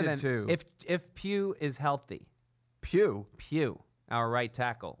 we're better did than too. if Pugh is healthy. Pugh. Pugh, our right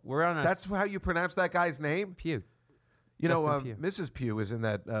tackle. We're on a That's how you pronounce that guy's name? Pugh. You know, Justin Pugh. Mrs. Pugh is in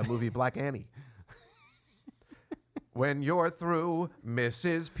that movie Black Annie. When you're through,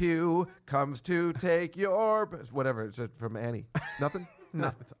 Mrs. Pugh comes to take your... Whatever, it's from Annie. Nothing?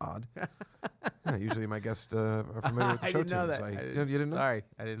 No. It's odd. Yeah, usually my guests are familiar with the I show didn't know tunes. that. You didn't know? Sorry,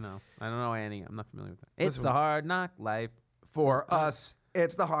 I didn't know. I don't know Annie. I'm not familiar with that. It's Listen. a hard knock life. For us,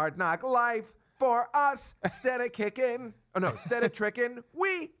 it's the hard knock life. For us, instead of kicking... Oh, no, instead of tricking,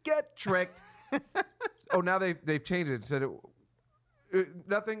 we get tricked. Oh, now they've changed it. Instead of...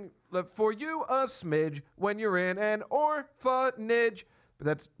 nothing left for you a smidge when you're in an orphanage.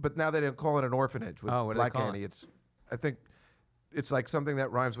 But now they didn't call it an orphanage with Oh, what do they Black call Annie. it? I think it's like something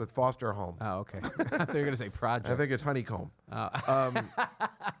that rhymes with foster home. Oh, okay. I thought you were gonna say project. I think it's honeycomb. Oh.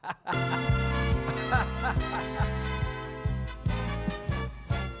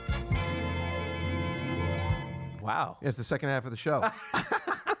 Wow. Yeah, it's the second half of the show.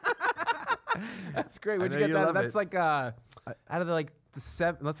 That's great. I Where'd you know get you that? love That's it. like out of the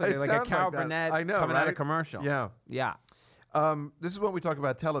 7. That's like It a sounds Carol like that. Burnett I know, coming out right? of commercial. Yeah. Yeah. This is when we talk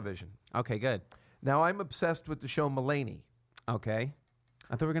about television. Okay, good. Now, I'm obsessed with the show Mulaney. Okay.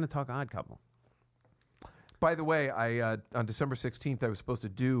 I thought we were going to talk Odd Couple. By the way, I on December 16th, I was supposed to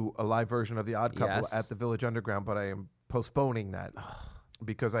do a live version of The Odd Couple Yes. at the Village Underground, but I am postponing that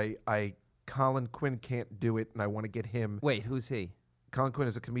because Colin Quinn can't do it, and I want to get him. Wait, who's he? Colin Quinn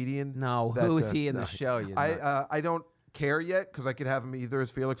is a comedian. No, that, who's he in the show? You know? I don't care yet because I could have him either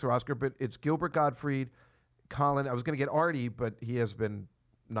as Felix or Oscar, but it's Gilbert Gottfried, Colin. I was going to get Artie, but he has been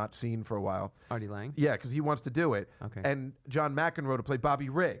not seen for a while. Artie Lang? Yeah, because he wants to do it. Okay. And John McEnroe to play Bobby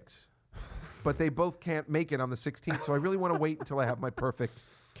Riggs. But they both can't make it on the 16th, so I really want to wait until I have my perfect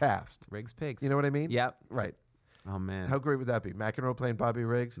cast. Riggs Pigs. You know what I mean? Yep. Right. Oh, man. How great would that be? McEnroe playing Bobby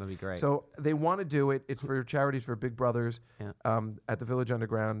Riggs? That'd be great. So they want to do it. It's for charities for Big Brothers at the Village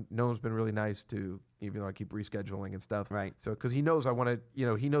Underground. No one's been really nice to, even though I keep rescheduling and stuff. Right. So, because he knows I want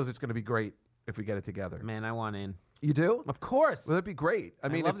to, he knows it's going to be great if we get it together. Man, I want in. You do? Of course. Well, that'd be great. I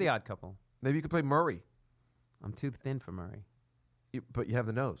mean, love The Odd Couple. Maybe you could play Murray. I'm too thin for Murray. But you have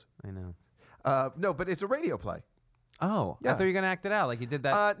the nose. I know. No, but it's a radio play. Oh, Yeah. I thought you were going to act it out like you did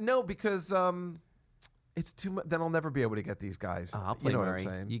that. No, because it's too much. Then I'll never be able to get these guys. I'll play you know Murray.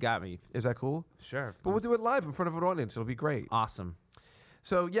 what I'm saying? You got me. Is that cool? Sure. But we'll do it live in front of an audience. It'll be great. Awesome.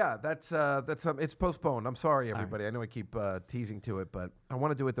 So yeah, that's it's postponed. I'm sorry, everybody. I know I keep teasing to it, but I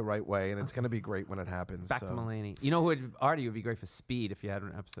want to do it the right way, and it's going to be great when it happens. Back to Mulaney. You know who Artie would be great for Speed if you had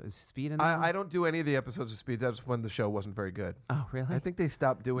an episode. Is Speed in there? I don't do any of the episodes of Speed. That's when the show wasn't very good. Oh, really? I think they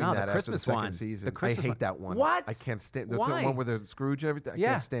stopped doing No, that the after the Christmas second one. season. The Christmas I hate one. that one. What? I can't stand the Why? one with the Scrooge and everything. I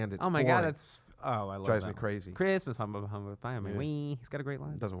can't stand it. It's Oh my boring. God, that's. Oh, I love Drives that me one. crazy. Christmas, humble, bye. Yeah. Wee. He's got a great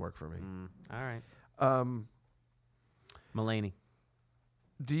line. It doesn't work for me. All right. Mulaney.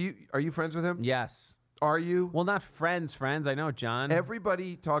 Are you friends with him? Yes. Are you? Well, not friends. I know John.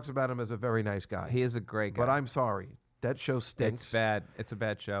 Everybody talks about him as a very nice guy. He is a great guy. But I'm sorry. That show stinks. It's bad. It's a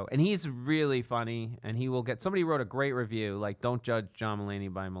bad show. And he's really funny, and he will get... Somebody wrote a great review, like, don't judge John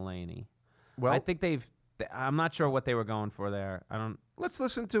Mulaney by Mulaney. Well, I think I'm not sure what they were going for there. I don't... Let's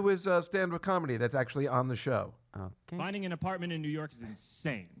listen to his stand-up comedy that's actually on the show. Okay. Finding an apartment in New York is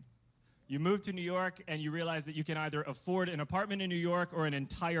insane. You move to New York and you realize that you can either afford an apartment in New York or an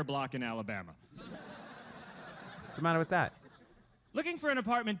entire block in Alabama. What's the matter with that? Looking for an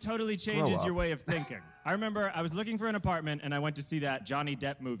apartment totally changes your way of thinking. I remember I was looking for an apartment and I went to see that Johnny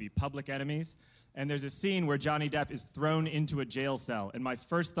Depp movie, Public Enemies. And there's a scene where Johnny Depp is thrown into a jail cell. And my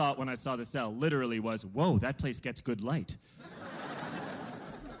first thought when I saw the cell literally was, whoa, that place gets good light.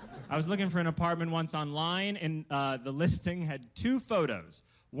 I was looking for an apartment once online, and the listing had 2 photos.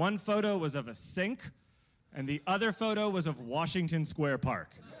 One photo was of a sink, and the other photo was of Washington Square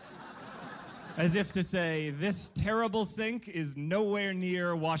Park. As if to say, this terrible sink is nowhere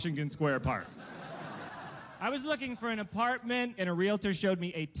near Washington Square Park. I was looking for an apartment, and a realtor showed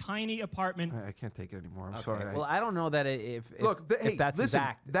me a tiny apartment. I can't take it anymore. I'm sorry. Well, I don't know that if that's his listen,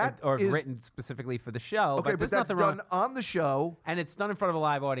 act that or is, written specifically for the show. Okay, but there's that's nothing wrong. done on the show. And it's done in front of a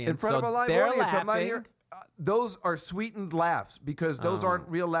live audience. In front of a live they're audience. I'm not laughing. here. Those are sweetened laughs because those aren't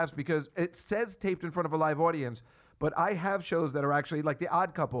real laughs because it says taped in front of a live audience. But I have shows that are actually like The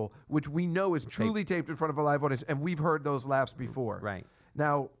Odd Couple, which we know is truly taped in front of a live audience, and we've heard those laughs before. Right.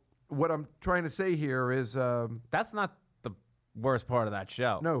 Now, what I'm trying to say here is... that's not the worst part of that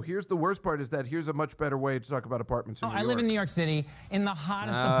show. No, here's the worst part is that here's a much better way to talk about apartments in New York. I live in New York City in the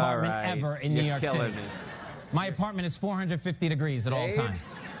hottest All apartment right. ever in New You're York killing City. me. My apartment is 450 degrees at all Dave?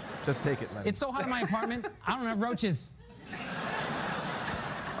 times. Just take it, Lenny. It's so hot in my apartment, I don't have roaches.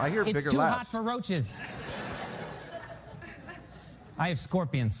 I hear It's bigger too laughs. hot for roaches. I have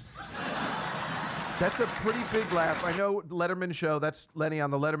scorpions. That's a pretty big laugh. I know Letterman show, that's Lenny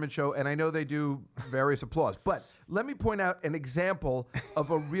on the Letterman show, and I know they do various applause. But let me point out an example of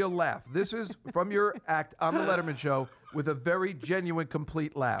a real laugh. This is from your act on the Letterman show with a very genuine,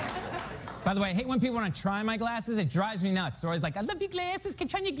 complete laugh. By the way, I hate when people want to try my glasses. It drives me nuts. They're always like, I love your glasses. Can I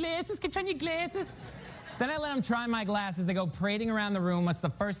try your glasses? Can I try your glasses? Then I let them try my glasses. They go parading around the room. What's the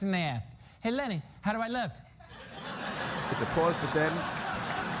first thing they ask? Hey, Lenny, how do I look? It's a pause, but then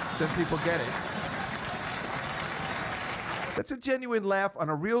people get it. That's a genuine laugh on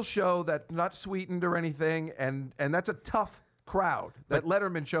a real show that's not sweetened or anything, and that's a tough crowd. That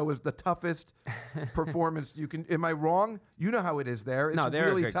Letterman show is the toughest performance you can. Am I wrong? You know how it is there. It's No, they're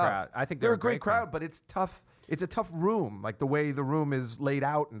really a great tough. crowd. I think they're a great crowd, but it's tough. It's a tough room, like the way the room is laid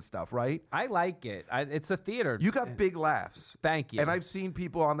out and stuff, right? I like it. It's a theater. You got big laughs. Thank you. And I've seen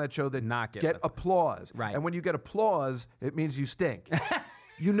people on that show that Not get get the- applause. Right. And when you get applause, it means you stink.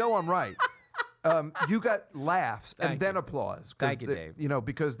 You know I'm right. you got laughs and Thank then you. applause. Thank you, Dave. You know,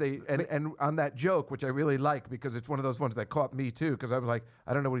 because they and on that joke, which I really like, because it's one of those ones that caught me too. Because I was like,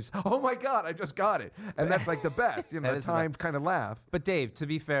 I don't know what he's. Oh my God, I just got it, and that's like the best. You know, That the is the timed kind of laugh. But Dave, to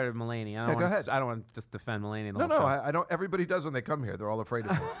be fair to Mulaney, Yeah, go ahead. I don't want to just defend Mulaney. No, I don't. Everybody does when they come here. They're all afraid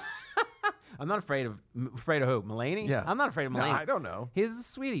of him. I'm not afraid of who? Mulaney? Yeah. I'm not afraid of No, Mulaney. I don't know. He's a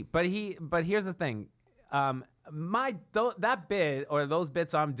sweetie, but here's the thing. That bit or those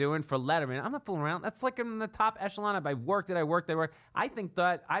bits I'm doing for Letterman, I'm not fooling around. That's like in the top echelon. I've worked it. I think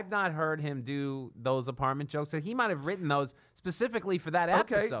that I've not heard him do those apartment jokes. So he might have written those specifically for that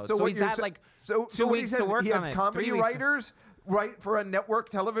Okay, episode. so what he's you're had sa- like so 2 what he weeks says, to work he on has it. comedy 3 weeks. writers write for a network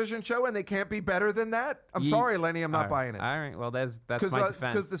television show, and they can't be better than that. I'm sorry, Lenny, I'm not buying it. All right, well that's my defense.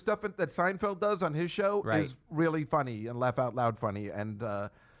 Because the stuff that Seinfeld does on his show Right. is really funny and laugh out loud funny, and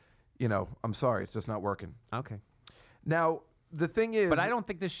you know, I'm sorry, it's just not working. Okay. Now the thing is, But I don't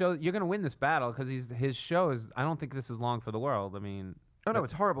think this show. You're going to win this battle because his show is. I don't think this is long for the world. I mean, oh no,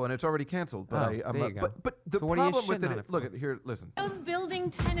 it's horrible and it's already canceled. But Oh, there you go. But the So what are you problem with shitting on it, it look for? at here, listen. Those building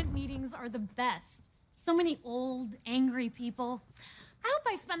tenant meetings are the best. So many old, angry people. I hope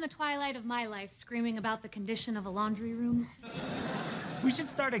I spend the twilight of my life screaming about the condition of a laundry room. We should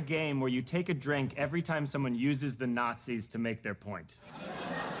start a game where you take a drink every time someone uses the Nazis to make their point.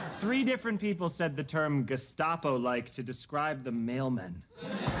 3 different people said the term Gestapo-like to describe the mailmen.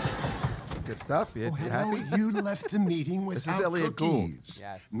 Good stuff. You Oh, happy? hello, you left the meeting This is without Elliot Gould. cookies.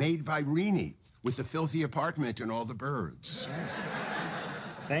 Yes. Made by Renee, with the filthy apartment and all the birds.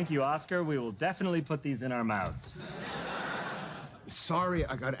 Thank you, Oscar. We will definitely put these in our mouths. Sorry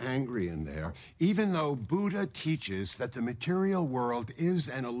I got angry in there. Even though Buddha teaches that the material world is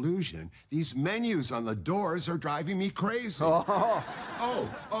an illusion, these menus on the doors are driving me crazy. Now...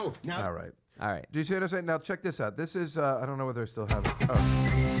 All right. all right. Do you see what I'm saying? Now check this out. This is I don't know whether I still have it.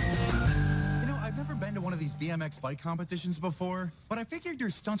 Oh. You know, I've never been to one of these BMX bike competitions before, but I figured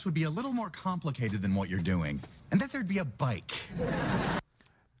your stunts would be a little more complicated than what you're doing, and that there'd be a bike.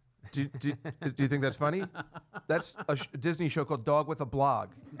 Do you think that's funny? That's a Disney show called Dog with a Blog,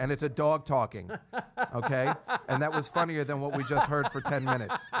 and it's a dog talking, okay? And that was funnier than what we just heard for 10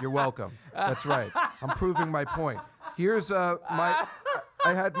 minutes. You're welcome. That's right. I'm proving my point. Here's I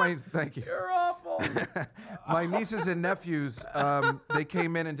had my, thank you. You're awful. My nieces and nephews, they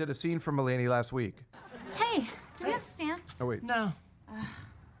came in and did a scene for Mulaney last week. Hey, do we have stamps? Oh, wait. No.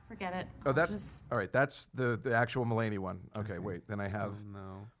 Forget it. Oh, I'll that's, just- all right, that's the actual Mulaney one. Okay, wait, then I have,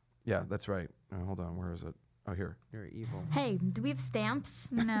 No, yeah, that's right. Hold on, where is it? Oh, here. you're evil. Hey, do we have stamps?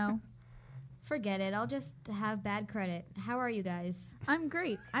 No. Forget it. I'll just have bad credit. How are you guys? I'm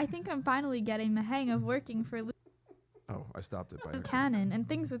great. I think I'm finally getting the hang of working for Oh, I stopped it by accident. Cannon, and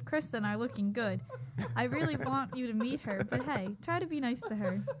things with Kristen are looking good. I really want you to meet her, but hey, try to be nice to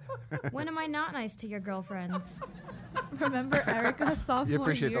her. When am I not nice to your girlfriends? Remember Erica sophomore You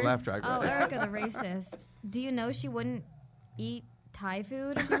appreciate year? the laugh track, Oh, right? Erica the racist. Do you know she wouldn't eat Thai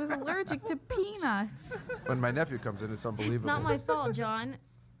food? She was allergic to peanuts. When my nephew comes in, it's unbelievable. It's not my fault, John.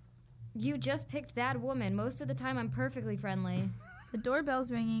 You just picked bad woman. Most of the time, I'm perfectly friendly. The doorbell's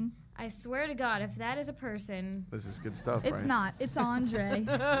ringing. I swear to God, if that is a person... This is good stuff, It's right? not. It's Andre.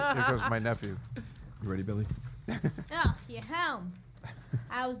 Here goes my nephew. You ready, Billy? Oh, you're home.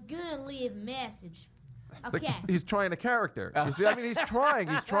 I was gonna leave a message. Like, Okay. he's trying a character. You see, I mean, he's trying.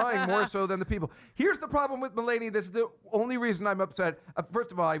 He's trying more so than the people. Here's the problem with Mulaney. This is the only reason I'm upset.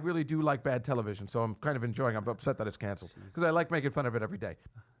 First of all, I really do like bad television, so I'm kind of enjoying. I'm upset that it's canceled because I like making fun of it every day.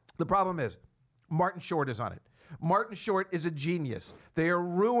 The problem is, Martin Short is on it. Martin Short is a genius. They are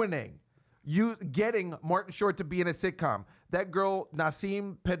ruining you getting Martin Short to be in a sitcom. That girl,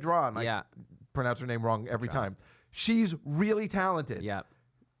 Nasim Pedran, Yeah. I pronounce her name wrong every time. She's really talented. Yeah.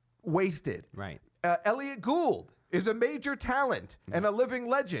 Wasted. Right. Elliot Gould is a major talent and a living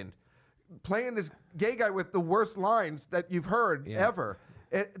legend, playing this gay guy with the worst lines that you've heard ever.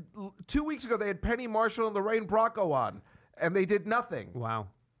 2 weeks ago, they had Penny Marshall and Lorraine Bracco on, and they did nothing. Wow.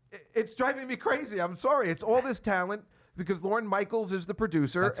 It's driving me crazy. I'm sorry. It's all this talent because Lorne Michaels is the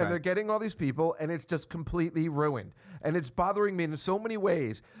producer, That's and right. they're getting all these people, and it's just completely ruined. And it's bothering me in so many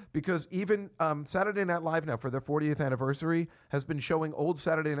ways because even Saturday Night Live now, for their 40th anniversary, has been showing old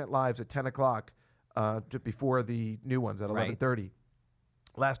Saturday Night Lives at 10 o'clock just before the new ones at 11:30.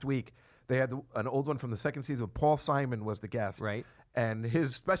 Last week, they had an old one from the second season. Paul Simon was the guest. Right. And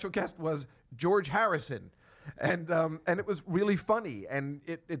his special guest was George Harrison. And it was really funny. And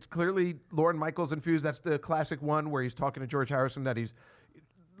it's clearly Lorne Michaels infused. That's the classic one where he's talking to George Harrison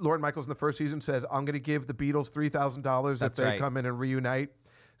Lorne Michaels in the first season says, I'm going to give the Beatles $3,000 if they right. come in and reunite.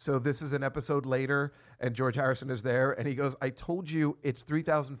 So this is an episode later, and George Harrison is there, and he goes, I told you it's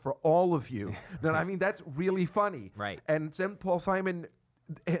 3,000 for all of you. No, I mean, that's really funny. Right. And then Paul Simon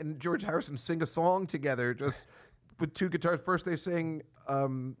and George Harrison sing a song together just with two guitars. First they sing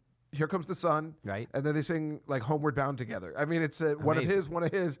Here Comes the Sun. Right. And then they sing like Homeward Bound together. I mean, it's one of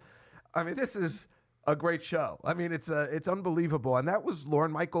his. I mean, this is a great show. I mean, it's unbelievable. And that was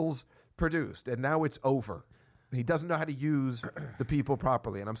Lorne Michaels produced, and now it's over. He doesn't know how to use the people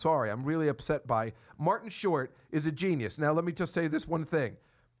properly. And I'm sorry, I'm really upset by Martin Short is a genius. Now, let me just say this one thing.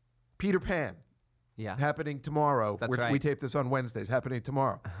 Peter Pan. Yeah. Happening tomorrow. That's right. We tape this on Wednesdays. Happening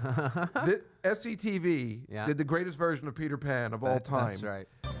tomorrow. The SCTV did the greatest version of Peter Pan of all time. That's right.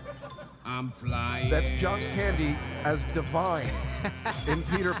 I'm flying. That's John Candy as Divine in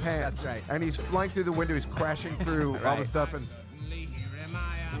Peter Pan. That's right. And he's flying through the window. He's crashing through all the stuff. And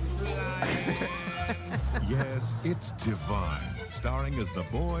Yes, it's Divine, starring as the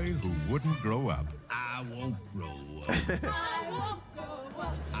boy who wouldn't grow up. I won't grow up.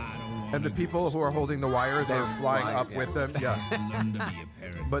 and the people who are holding the wires are flying up with them. Yeah. Learn to be a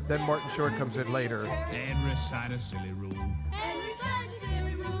parent. But then Martin Short comes in later. And recite a silly rule.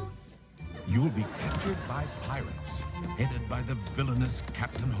 You'll be captured by pirates, headed by the villainous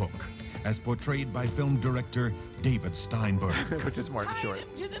Captain Hook, as portrayed by film director David Steinberg. Which is Martin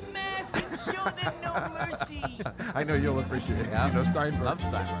Short. To the mask and show them no mercy. I know you'll appreciate it. Yeah. You know Steinberg. Love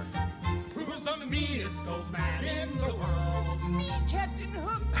Steinberg. Who's the meanest old man in the world? Me, Captain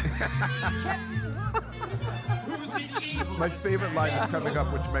Hook. Me, Captain Hook. Who's the evil? My favorite line is coming up,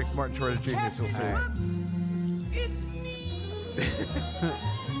 which makes Martin Short a genius. You'll see. It's me.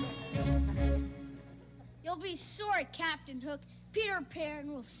 You'll be sorry, Captain Hook. Peter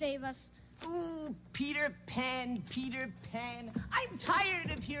Pan will save us. Ooh, Peter Pan, Peter Pan. I'm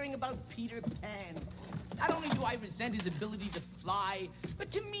tired of hearing about Peter Pan. Not only do I resent his ability to fly,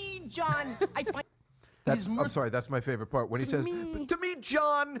 but to me, John, I find... I'm sorry, that's my favorite part. When he says, to me,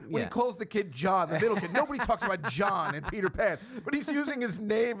 John, when he calls the kid John, the middle kid. Nobody talks about John and Peter Pan, but he's using his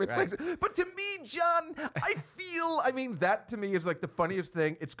name. It's like, but to me, John, I mean, that to me is like the funniest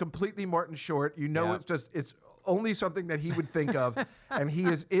thing. It's completely Martin Short. You know, it's only something that he would think of. And he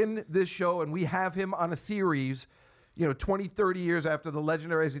is in this show, and we have him on a series, 20, 30 years after the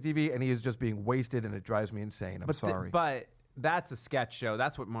legendary SCTV, and he is just being wasted, and it drives me insane. I'm sorry. But that's a sketch show.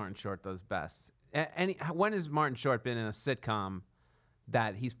 That's what Martin Short does best. When has Martin Short been in a sitcom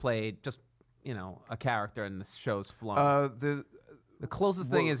that he's played just, a character and the show's flown? The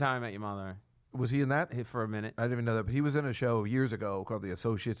closest thing is How I Met Your Mother. Was he in that? For a minute. I didn't even know that. But he was in a show years ago called The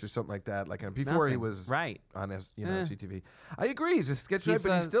Associates or something like that. Like before he was on SCTV. I agree. He's a sketch guy,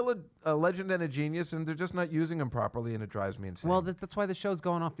 but he's still a legend and a genius, and they're just not using him properly, and it drives me insane. Well, that's why the show's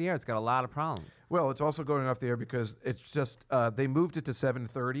going off the air. It's got a lot of problems. Well, it's also going off the air because it's just they moved it to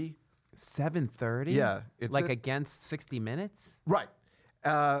 7:30. 7:30? Yeah. Against 60 Minutes? Right.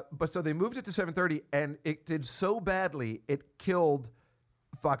 But so they moved it to 7:30, and it did so badly, it killed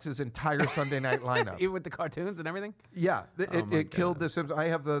Fox's entire Sunday night lineup. Even with the cartoons and everything? Yeah. It killed the Simpsons. I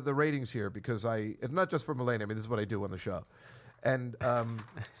have the ratings here because it's not just for Mulaney. I mean, this is what I do on the show. And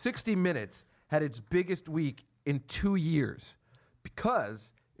 60 Minutes had its biggest week in 2 years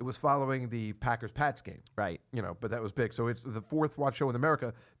because it was following the Packers-Pats game. Right. But that was big. So it's the fourth watch show in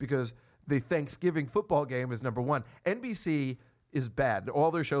America because the Thanksgiving football game is number one. NBC is bad. All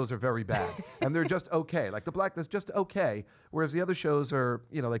their shows are very bad. And they're just okay. Like The Blacklist, just okay. Whereas the other shows are,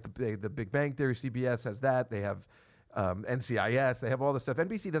 like the Big Bang Theory, CBS has that. They have NCIS. They have all this stuff.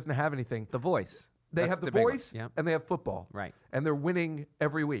 NBC doesn't have anything. The Voice. They have The Voice, and they have football. Right. And they're winning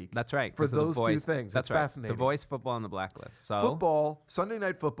every week. That's right. For those two things. That's it's right. fascinating. The Voice, football, and The Blacklist. So football, Sunday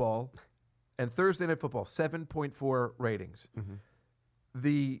Night Football, and Thursday Night Football, 7.4 ratings. Mm-hmm.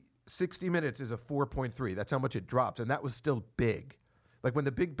 The 60 Minutes is a 4.3. That's how much it drops, and that was still big. Like when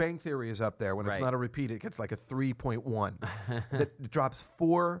the Big Bang Theory is up there, when it's not a repeat, it gets like a 3.1. That drops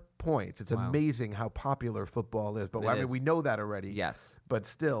 4 points. It's amazing how popular football is. But I mean, we know that already. Yes. But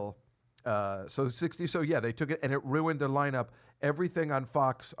still, so 60. So yeah, they took it and it ruined the lineup. Everything on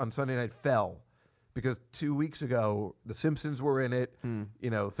Fox on Sunday night fell because 2 weeks ago the Simpsons were in it.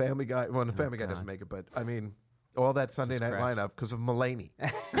 Family Guy. Well, the Family Guy doesn't make it, but I mean, all that Sunday night lineup because of Mulaney.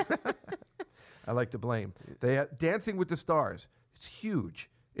 I like to blame. They had Dancing with the Stars. It's huge.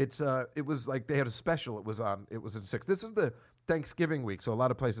 It was like they had a special. It was in 6. This is the Thanksgiving week, so a lot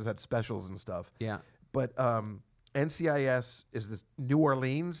of places had specials and stuff. Yeah. But NCIS is this New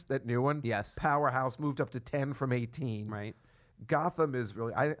Orleans, that new one. Yes. Powerhouse moved up to 10 from 18. Right. Gotham is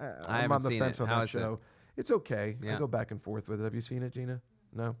really. I'm on the fence on that show. It's okay. Yeah. I go back and forth with it. Have you seen it, Gina?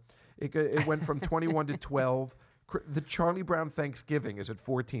 No. It went from 21 to 12. The Charlie Brown Thanksgiving is at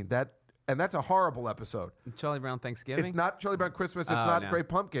 14. That's a horrible episode. Charlie Brown Thanksgiving? It's not Charlie Brown Christmas. It's Oh, not no. Great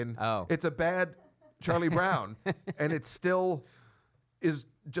Pumpkin. Oh. It's a bad Charlie Brown, and it still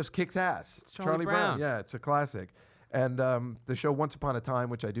just kicks ass. It's Charlie Brown. Yeah, it's a classic. And the show Once Upon a Time,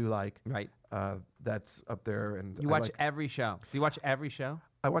 which I do like. Right. That's up there. And You watch every show. Do you watch every show?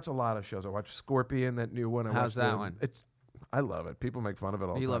 I watch a lot of shows. I watch Scorpion, that new one. How's that one? I love it. People make fun of it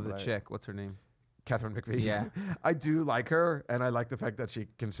all the You time. love the chick. What's her name? Catherine McPhee. Yeah. I do like her, and I like the fact that she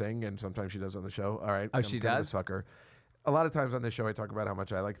can sing, and sometimes she does on the show. All right. Oh, I'm she kind of does? a sucker. A lot of times on this show, I talk about how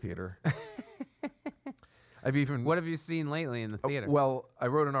much I like theater. I've even. What have you seen lately in the theater? Well, I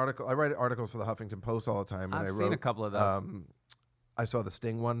wrote an article. I write articles for the Huffington Post all the time. And I've I seen wrote, a couple of those. I saw the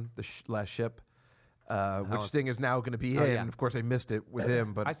Sting one, the Last Ship, which was- Sting is now going to be Oh, in. yeah. Of course, I missed it with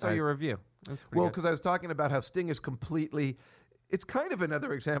him, but I saw your review. It was pretty Well, good. because I was talking about how Sting is completely. It's kind of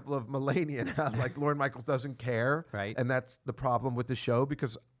another example of Mulaney and how like Lorne Michaels doesn't care, Right. And that's the problem with the show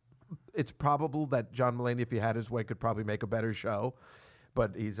because it's probable that John Mulaney, if he had his way, could probably make a better show,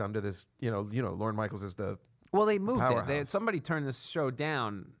 but he's under this. Lorne Michaels is the. Well, they moved it. powerhouse. Somebody turned this show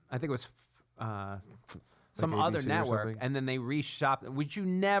down. I think it was some Like other ABC or network, something? and then they reshopped, which you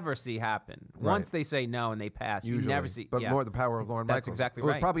never see happen. Right. Once they say no and they pass, you never see. but yeah. more the power of Lorne That's Michaels. exactly It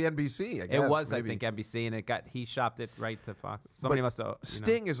was right. probably NBC. I guess, It was, maybe. I think, NBC, and he shopped it right to Fox. Somebody But must have.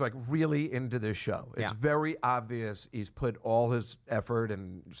 Sting is like really into this show. It's Yeah. very obvious he's put all his effort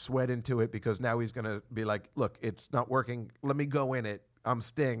and sweat into it because now he's going to be like, look, it's not working. Let me go in it. I'm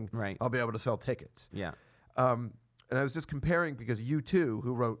Sting. Right. I'll be able to sell tickets. Yeah. And I was just comparing because U2,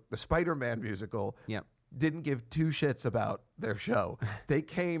 who wrote the Spider-Man musical, Yep. didn't give two shits about their show. They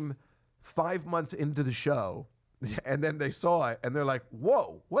came 5 months into the show, and then they saw it, and they're like,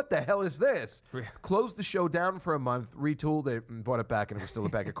 whoa, what the hell is this? Closed the show down for a month, retooled it, and brought it back, and it was still a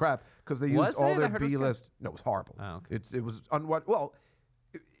bag of crap because they Was used all it? I their heard it was good. B-list. No, it was horrible. Oh, okay. It was well.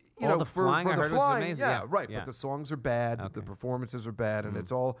 All the flying, I for the heard, was flying, amazing. yeah, Yeah, right. yeah. But the songs are bad, Okay. the performances are bad, and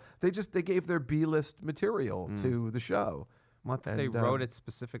it's all they gave their B-list material to the show. Well, I thought they And, wrote it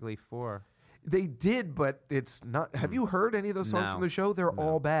specifically for. They did, but it's not. Have you heard any of those songs No. from the show? They're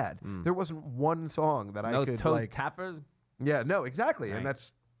all bad. There wasn't one song that No I could Toad like. Tapper? Yeah, no, exactly, Right. and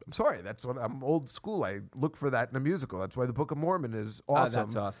that's. I'm sorry, that's what I'm old school. I look for that in a musical. That's why the Book of Mormon is awesome.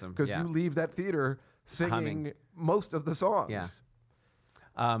 that's awesome, because yeah. you leave that theater singing Humming. most of the songs. Yeah.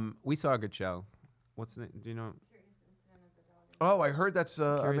 We saw a good show. What's the? Do you know? Oh, I heard that's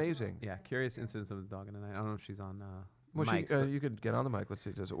Curious- amazing. Yeah, Curious Incidents of the Dog in the Night. I don't know if she's on. Well, mic, you could get on the mic. Let's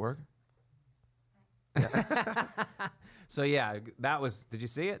see. Does it work? So yeah, that was. Did you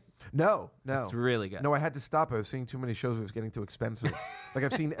see it? No. It's really good. No, I had to stop. I was seeing too many shows. It was getting too expensive. Like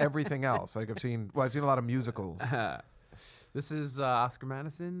I've seen everything else. Like I've seen a lot of musicals. This is Oscar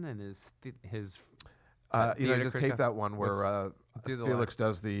Madison and his. I theater just critic. taped that one where Do the Felix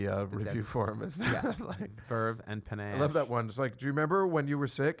does the review dead- for him. It's Yeah. like, Verve and Panache. I love that one. It's like, do you remember when you were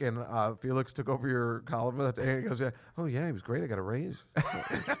sick and Felix took over your column that day? And he goes, yeah. Oh yeah, he was great. I got a raise.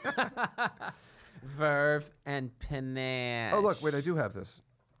 Verve and Panache. Oh look, wait, I do have this.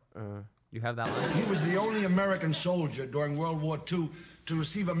 You have that one? He was the only American soldier during World War II to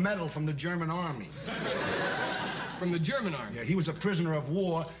receive a medal from the German army. From the German army? Yeah, he was a prisoner of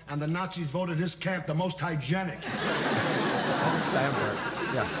war, and the Nazis voted his camp the most hygienic. That's Steinberg.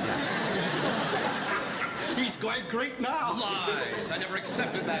 Yeah. He's quite great now. Lies. I never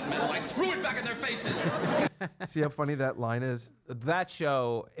accepted that medal. I threw it back in their faces. See how funny that line is? That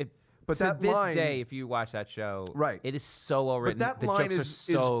show. But to that this line- day, if you watch that show, Right. it is so well But written. that the line jokes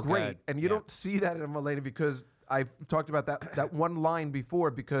is are so great, good. and you don't see that in Mulaney because I've talked about that one line before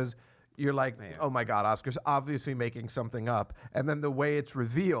because you're like, oh my God, Oscar's obviously making something up, and then the way it's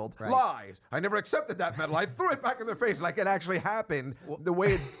revealed, lies. I never accepted that medal. I threw it back in their face like it actually happened. The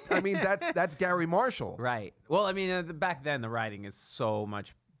way it's, I mean, that's Gary Marshall. Right. Well, I mean, back then the writing is so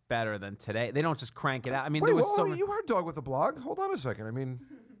much better than today. They don't just crank it out. I mean, Wait, there was well, so you heard Dog with a Blog? Hold on a second. I mean,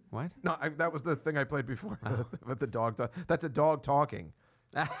 what? No, that was the thing I played before. With the dog. That's a dog talking.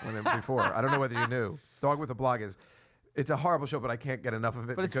 Before, I don't know whether you knew. Dog with a Blog is. It's a horrible show, but I can't get enough of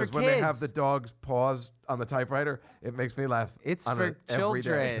it But it's for because when they have the kids. dog's paws on the typewriter, it makes me laugh. It's on for it every day.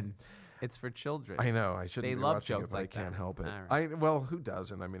 children. It's for children. I know. I shouldn't They be love watching jokes it, but like I can't that. help it. All right. Well, who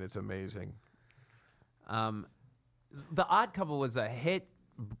doesn't? I mean, it's amazing. The Odd Couple was a hit.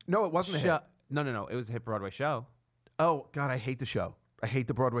 No, it wasn't a hit. No. It was a hit Broadway show. Oh God, I hate the show. I hate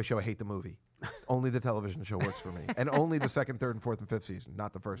the Broadway show. I hate the movie. Only the television show works for me, and only the second, third, and fourth, and fifth season,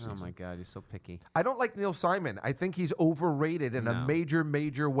 not the first Oh season. my God, you're so picky. I don't like Neil Simon. I think he's overrated in a No.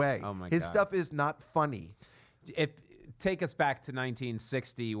 major way. Oh my His God. stuff is not funny. Take us back to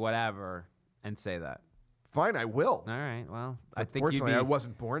 1960, whatever, and say that. Fine, I will. All right. Well, I think Fortunately, I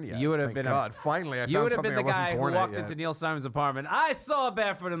wasn't born yet. You would have Thank been. God. Finally, I You found would have something been the I wasn't guy who born at walked yet. into Neil Simon's apartment. I saw a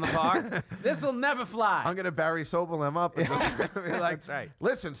barefoot in the park. This will never fly. I'm going to Barry Sobel him up and just be like, That's right.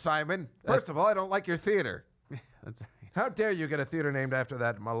 Listen, Simon, first of all, I don't like your theater. That's right. How dare you get a theater named after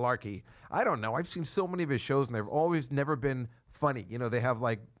that malarkey? I don't know. I've seen so many of his shows, and they've always never been funny. You know, they have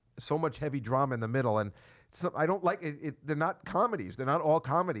like so much heavy drama in the middle, and I don't like it. They're not comedies. They're not all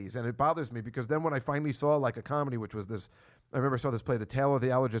comedies, and it bothers me because then when I finally saw like a comedy, which was this, I remember I saw this play, The Tale of the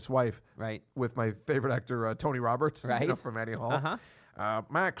Allergist's Wife, right, with my favorite actor Tony Roberts, right, you know, from Annie Hall. Uh-huh.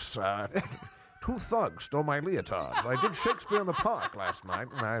 Max, two thugs stole my leotards. I did Shakespeare in the Park last night,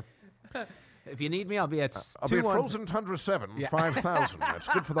 and If you need me, I'll be at I'll be at Frozen Tundra 7, 5,000. It's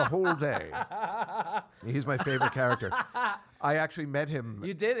good for the whole day. He's my favorite character. I actually met him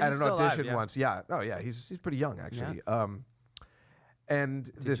You did? at He's an still alive, audition yeah. once. Yeah. Oh, yeah. He's pretty young, actually. Yeah.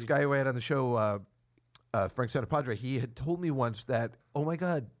 And this guy who I had on the show, Frank Santapadre, he had told me once that, oh, my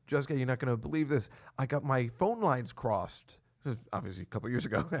God, Jessica, you're not going to believe this. I got my phone lines crossed. This was obviously a couple years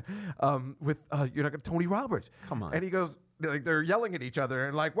ago, with you're not gonna, Tony Roberts. Come on. And he goes, like they're yelling at each other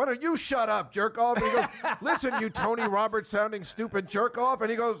and like, why don't you shut up, jerk off? And he goes, listen, you Tony Roberts sounding stupid jerk off.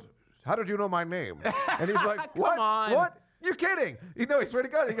 And he goes, how did you know my name? And he's like, what? on. What? You're kidding. You know, he swear to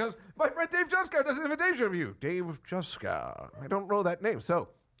God. He goes, my friend Dave Juska does an invitation of you. Dave Juska. I don't know that name. So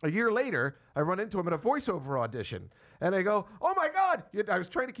a year later, I run into him at a voiceover audition. And I go, oh, my God. I was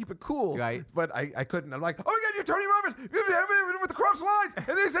trying to keep it cool, right, but I couldn't. I'm like, oh, my God, you're Tony Roberts. You're with the cross lines.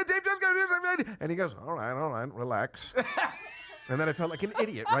 And they said Dave Juska. And he goes, all right, relax. And then I felt like an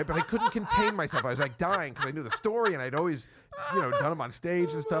idiot, right? But I couldn't contain myself. I was like dying because I knew the story, and I'd always, done him on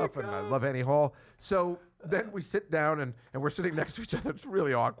stage and stuff, and I love Annie Hall. So then we sit down, and we're sitting next to each other. It's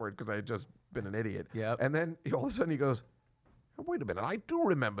really awkward because I had just been an idiot. Yep. And then all of a sudden he goes, oh, wait a minute, I do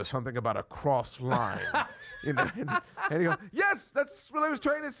remember something about a cross line. And he goes, yes, that's what I was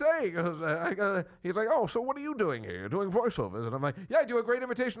trying to say. He's like, oh, so what are you doing here? You're doing voiceovers. And I'm like, yeah, I do a great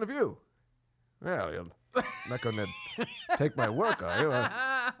imitation of you. Well, you're not going to take my work, are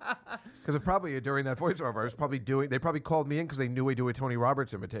you? Because probably during that voiceover, I was probably they probably called me in because they knew I do a Tony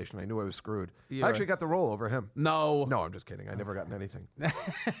Roberts imitation. I knew I was screwed. I actually got the role over him. No. No, I'm just kidding. I never gotten anything.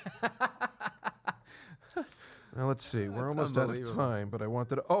 Now, let's see. We're almost out of time, but I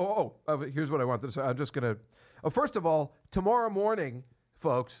wanted to... here's what I wanted to say. I'm just going to... first of all, tomorrow morning,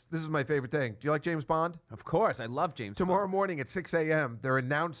 folks, this is my favorite thing. Do you like James Bond? Of course. I love James Tomorrow morning at 6 a.m., they're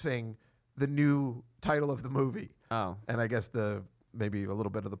announcing the new title of the movie. Oh. And I guess maybe a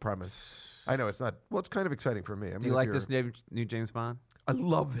little bit of the premise. I know it's not... Well, it's kind of exciting for me. I mean, Do you like this new James Bond? I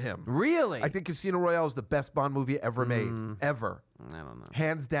love him. Really? I think Casino Royale is the best Bond movie ever made. Ever. I don't know.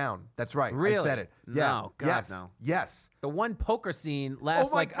 Hands down. That's right. Really? I said it. No. God, yes. no. Yes. The one poker scene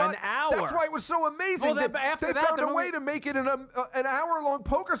lasts like God. an hour. That's why it was so amazing. Well, they found a way to make it an hour-long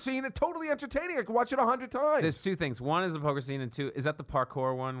poker scene and totally entertaining. I could watch it 100 times. There's two things. One is a poker scene, and two, is that the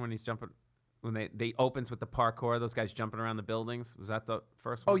parkour one when he's jumping... When they opens with the parkour, those guys jumping around the buildings. Was that the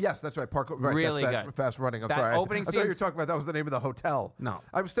first one? Oh, yes, that's right. Parkour. Right, really that's that good. Fast running. I'm that sorry. Opening I thought you were talking about that was the name of the hotel. No.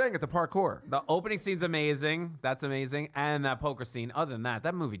 I'm staying at the parkour. The opening scene's amazing. That's amazing. And that poker scene. Other than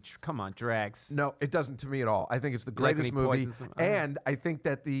that movie, come on, drags. No, it doesn't to me at all. I think it's the Like when greatest he movie. poisons him? And I think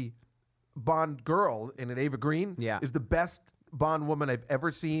that the Bond girl in it, Ava Green, is the best Bond woman I've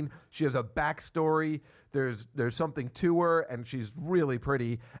ever seen. She has a backstory. There's something to her, and she's really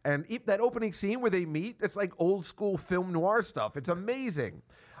pretty. And that opening scene where they meet, it's like old school film noir stuff. It's amazing.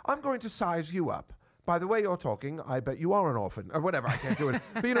 I'm going to size you up. By the way you're talking, I bet you are an orphan. Or whatever, I can't do it.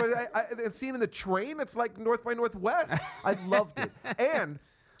 But the scene in the train, it's like North by Northwest. I loved it. And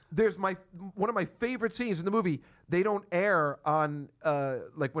there's one of my favorite scenes in the movie. They don't air on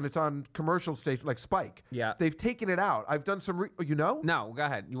like when it's on commercial station, like Spike. Yeah, they've taken it out. I've done some. No, go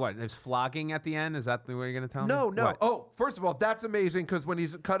ahead. What? There's flogging at the end. Is that the way you're going to tell me? No. What? Oh, first of all, that's amazing because when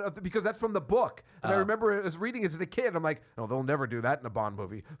he's cut up, because that's from the book, and I remember as reading as a kid, I'm like, oh, they'll never do that in a Bond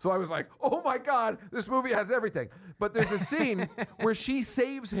movie. So I was like, oh my God, this movie has everything. But there's a scene where she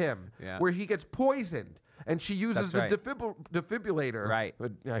saves him, where he gets poisoned. And she uses the defibrillator. Right.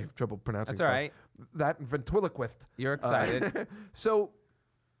 I have trouble pronouncing That's stuff. all right. That and ventriloquist. You're excited. So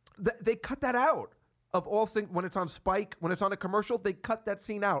they cut that out of all things. When it's on Spike, when it's on a commercial, they cut that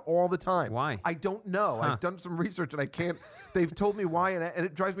scene out all the time. Why? I don't know. I've done some research and I can't. They've told me why, and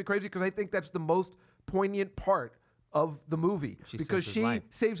it drives me crazy because I think that's the most poignant part of the movie because she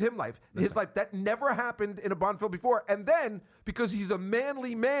saves him life. His life. That never happened in a Bond film before. And then, because he's a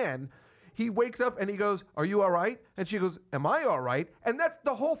manly man, he wakes up and he goes, are you all right? And she goes, am I all right? And that's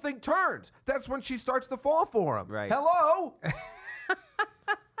the whole thing turns. That's when she starts to fall for him. Right. Hello?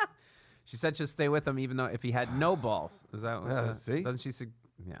 She said she'll stay with him even though if he had no balls. Is that what see? Doesn't she say?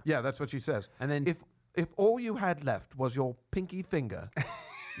 Yeah. Yeah, that's what she says. And then if all you had left was your pinky finger,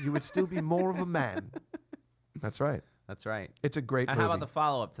 you would still be more of a man. That's right. That's right. It's a great And movie. how about the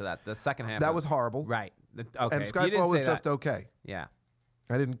follow-up to that? The second half. That was horrible. Right. Okay. And if you didn't Skyfall was say just that- okay. Yeah.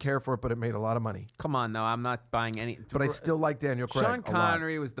 I didn't care for it, but it made a lot of money. Come on, no, I'm not buying any. But I still like Daniel Craig Sean a lot.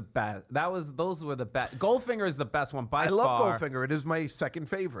 Connery was the best. Those were the best. Goldfinger is the best one by I far. love Goldfinger. It is my second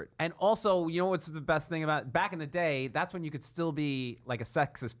favorite. And also, you know what's the best thing about back in the day? That's when you could still be like a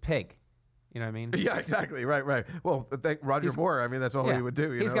sexist pig. You know what I mean? Yeah, exactly. Right. Well, thank Roger Moore. I mean, that's all he would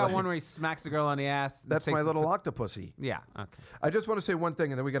do. He's got one where he smacks the girl on the ass. That's my little octopussy. Yeah. Okay. I just want to say one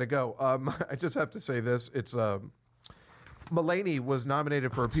thing, and then we got to go. I just have to say this. It's Mulaney was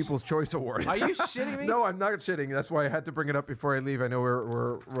nominated for a People's Choice Award. Are you shitting me? No, I'm not shitting. That's why I had to bring it up before I leave. I know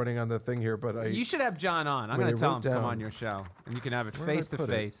we're running on the thing here, but You should have John on. I'm going to tell him to come on your show, and you can have it face to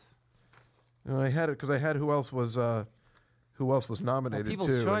face. I had it because I had who else was nominated People's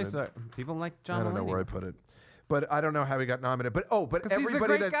too. Choice. People like John. I don't know where I put it. But I don't know how he got nominated. But 'Cause he's a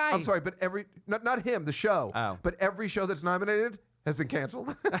everybody great guy. I'm sorry, but not him, the show. Oh. But every show that's nominated has been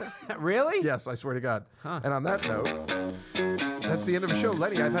canceled. Really? Yes, I swear to God. And on that note, that's the end of the show.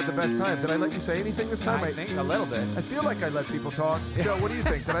 Lenny, I've had the best time. Did I let you say anything this time? I think a little bit. I feel like I let people talk. Joe, what do you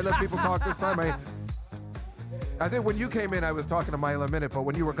think? Did I let people talk this time? I think when you came in, I was talking a mile a minute, but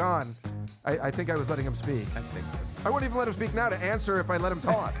when you were gone, I think I was letting him speak. I think so. I wouldn't even let him speak now to answer if I let him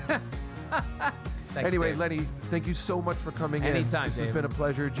talk. Thanks, Anyway, Dave. Lenny, thank you so much for coming in. Anytime, This has Dave. been a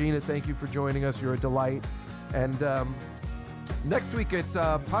pleasure. Gina, thank you for joining us. You're a delight. And next week, it's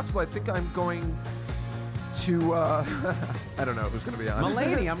possible. I think I'm going to, I don't know who's going to be on.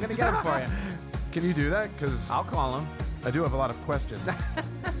 Mulaney, I'm going to get him for you. Can you do that? Because I'll call him. I do have a lot of questions.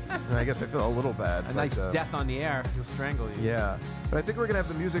 And I guess I feel a little bad. A nice death on the air. He'll strangle you. Yeah. But I think we're going to have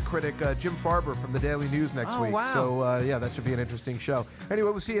the music critic, Jim Farber from the Daily News next week. Wow. So, yeah, that should be an interesting show.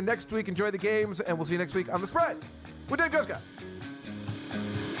 Anyway, we'll see you next week. Enjoy the games, and we'll see you next week on The Spread with Dave Juska.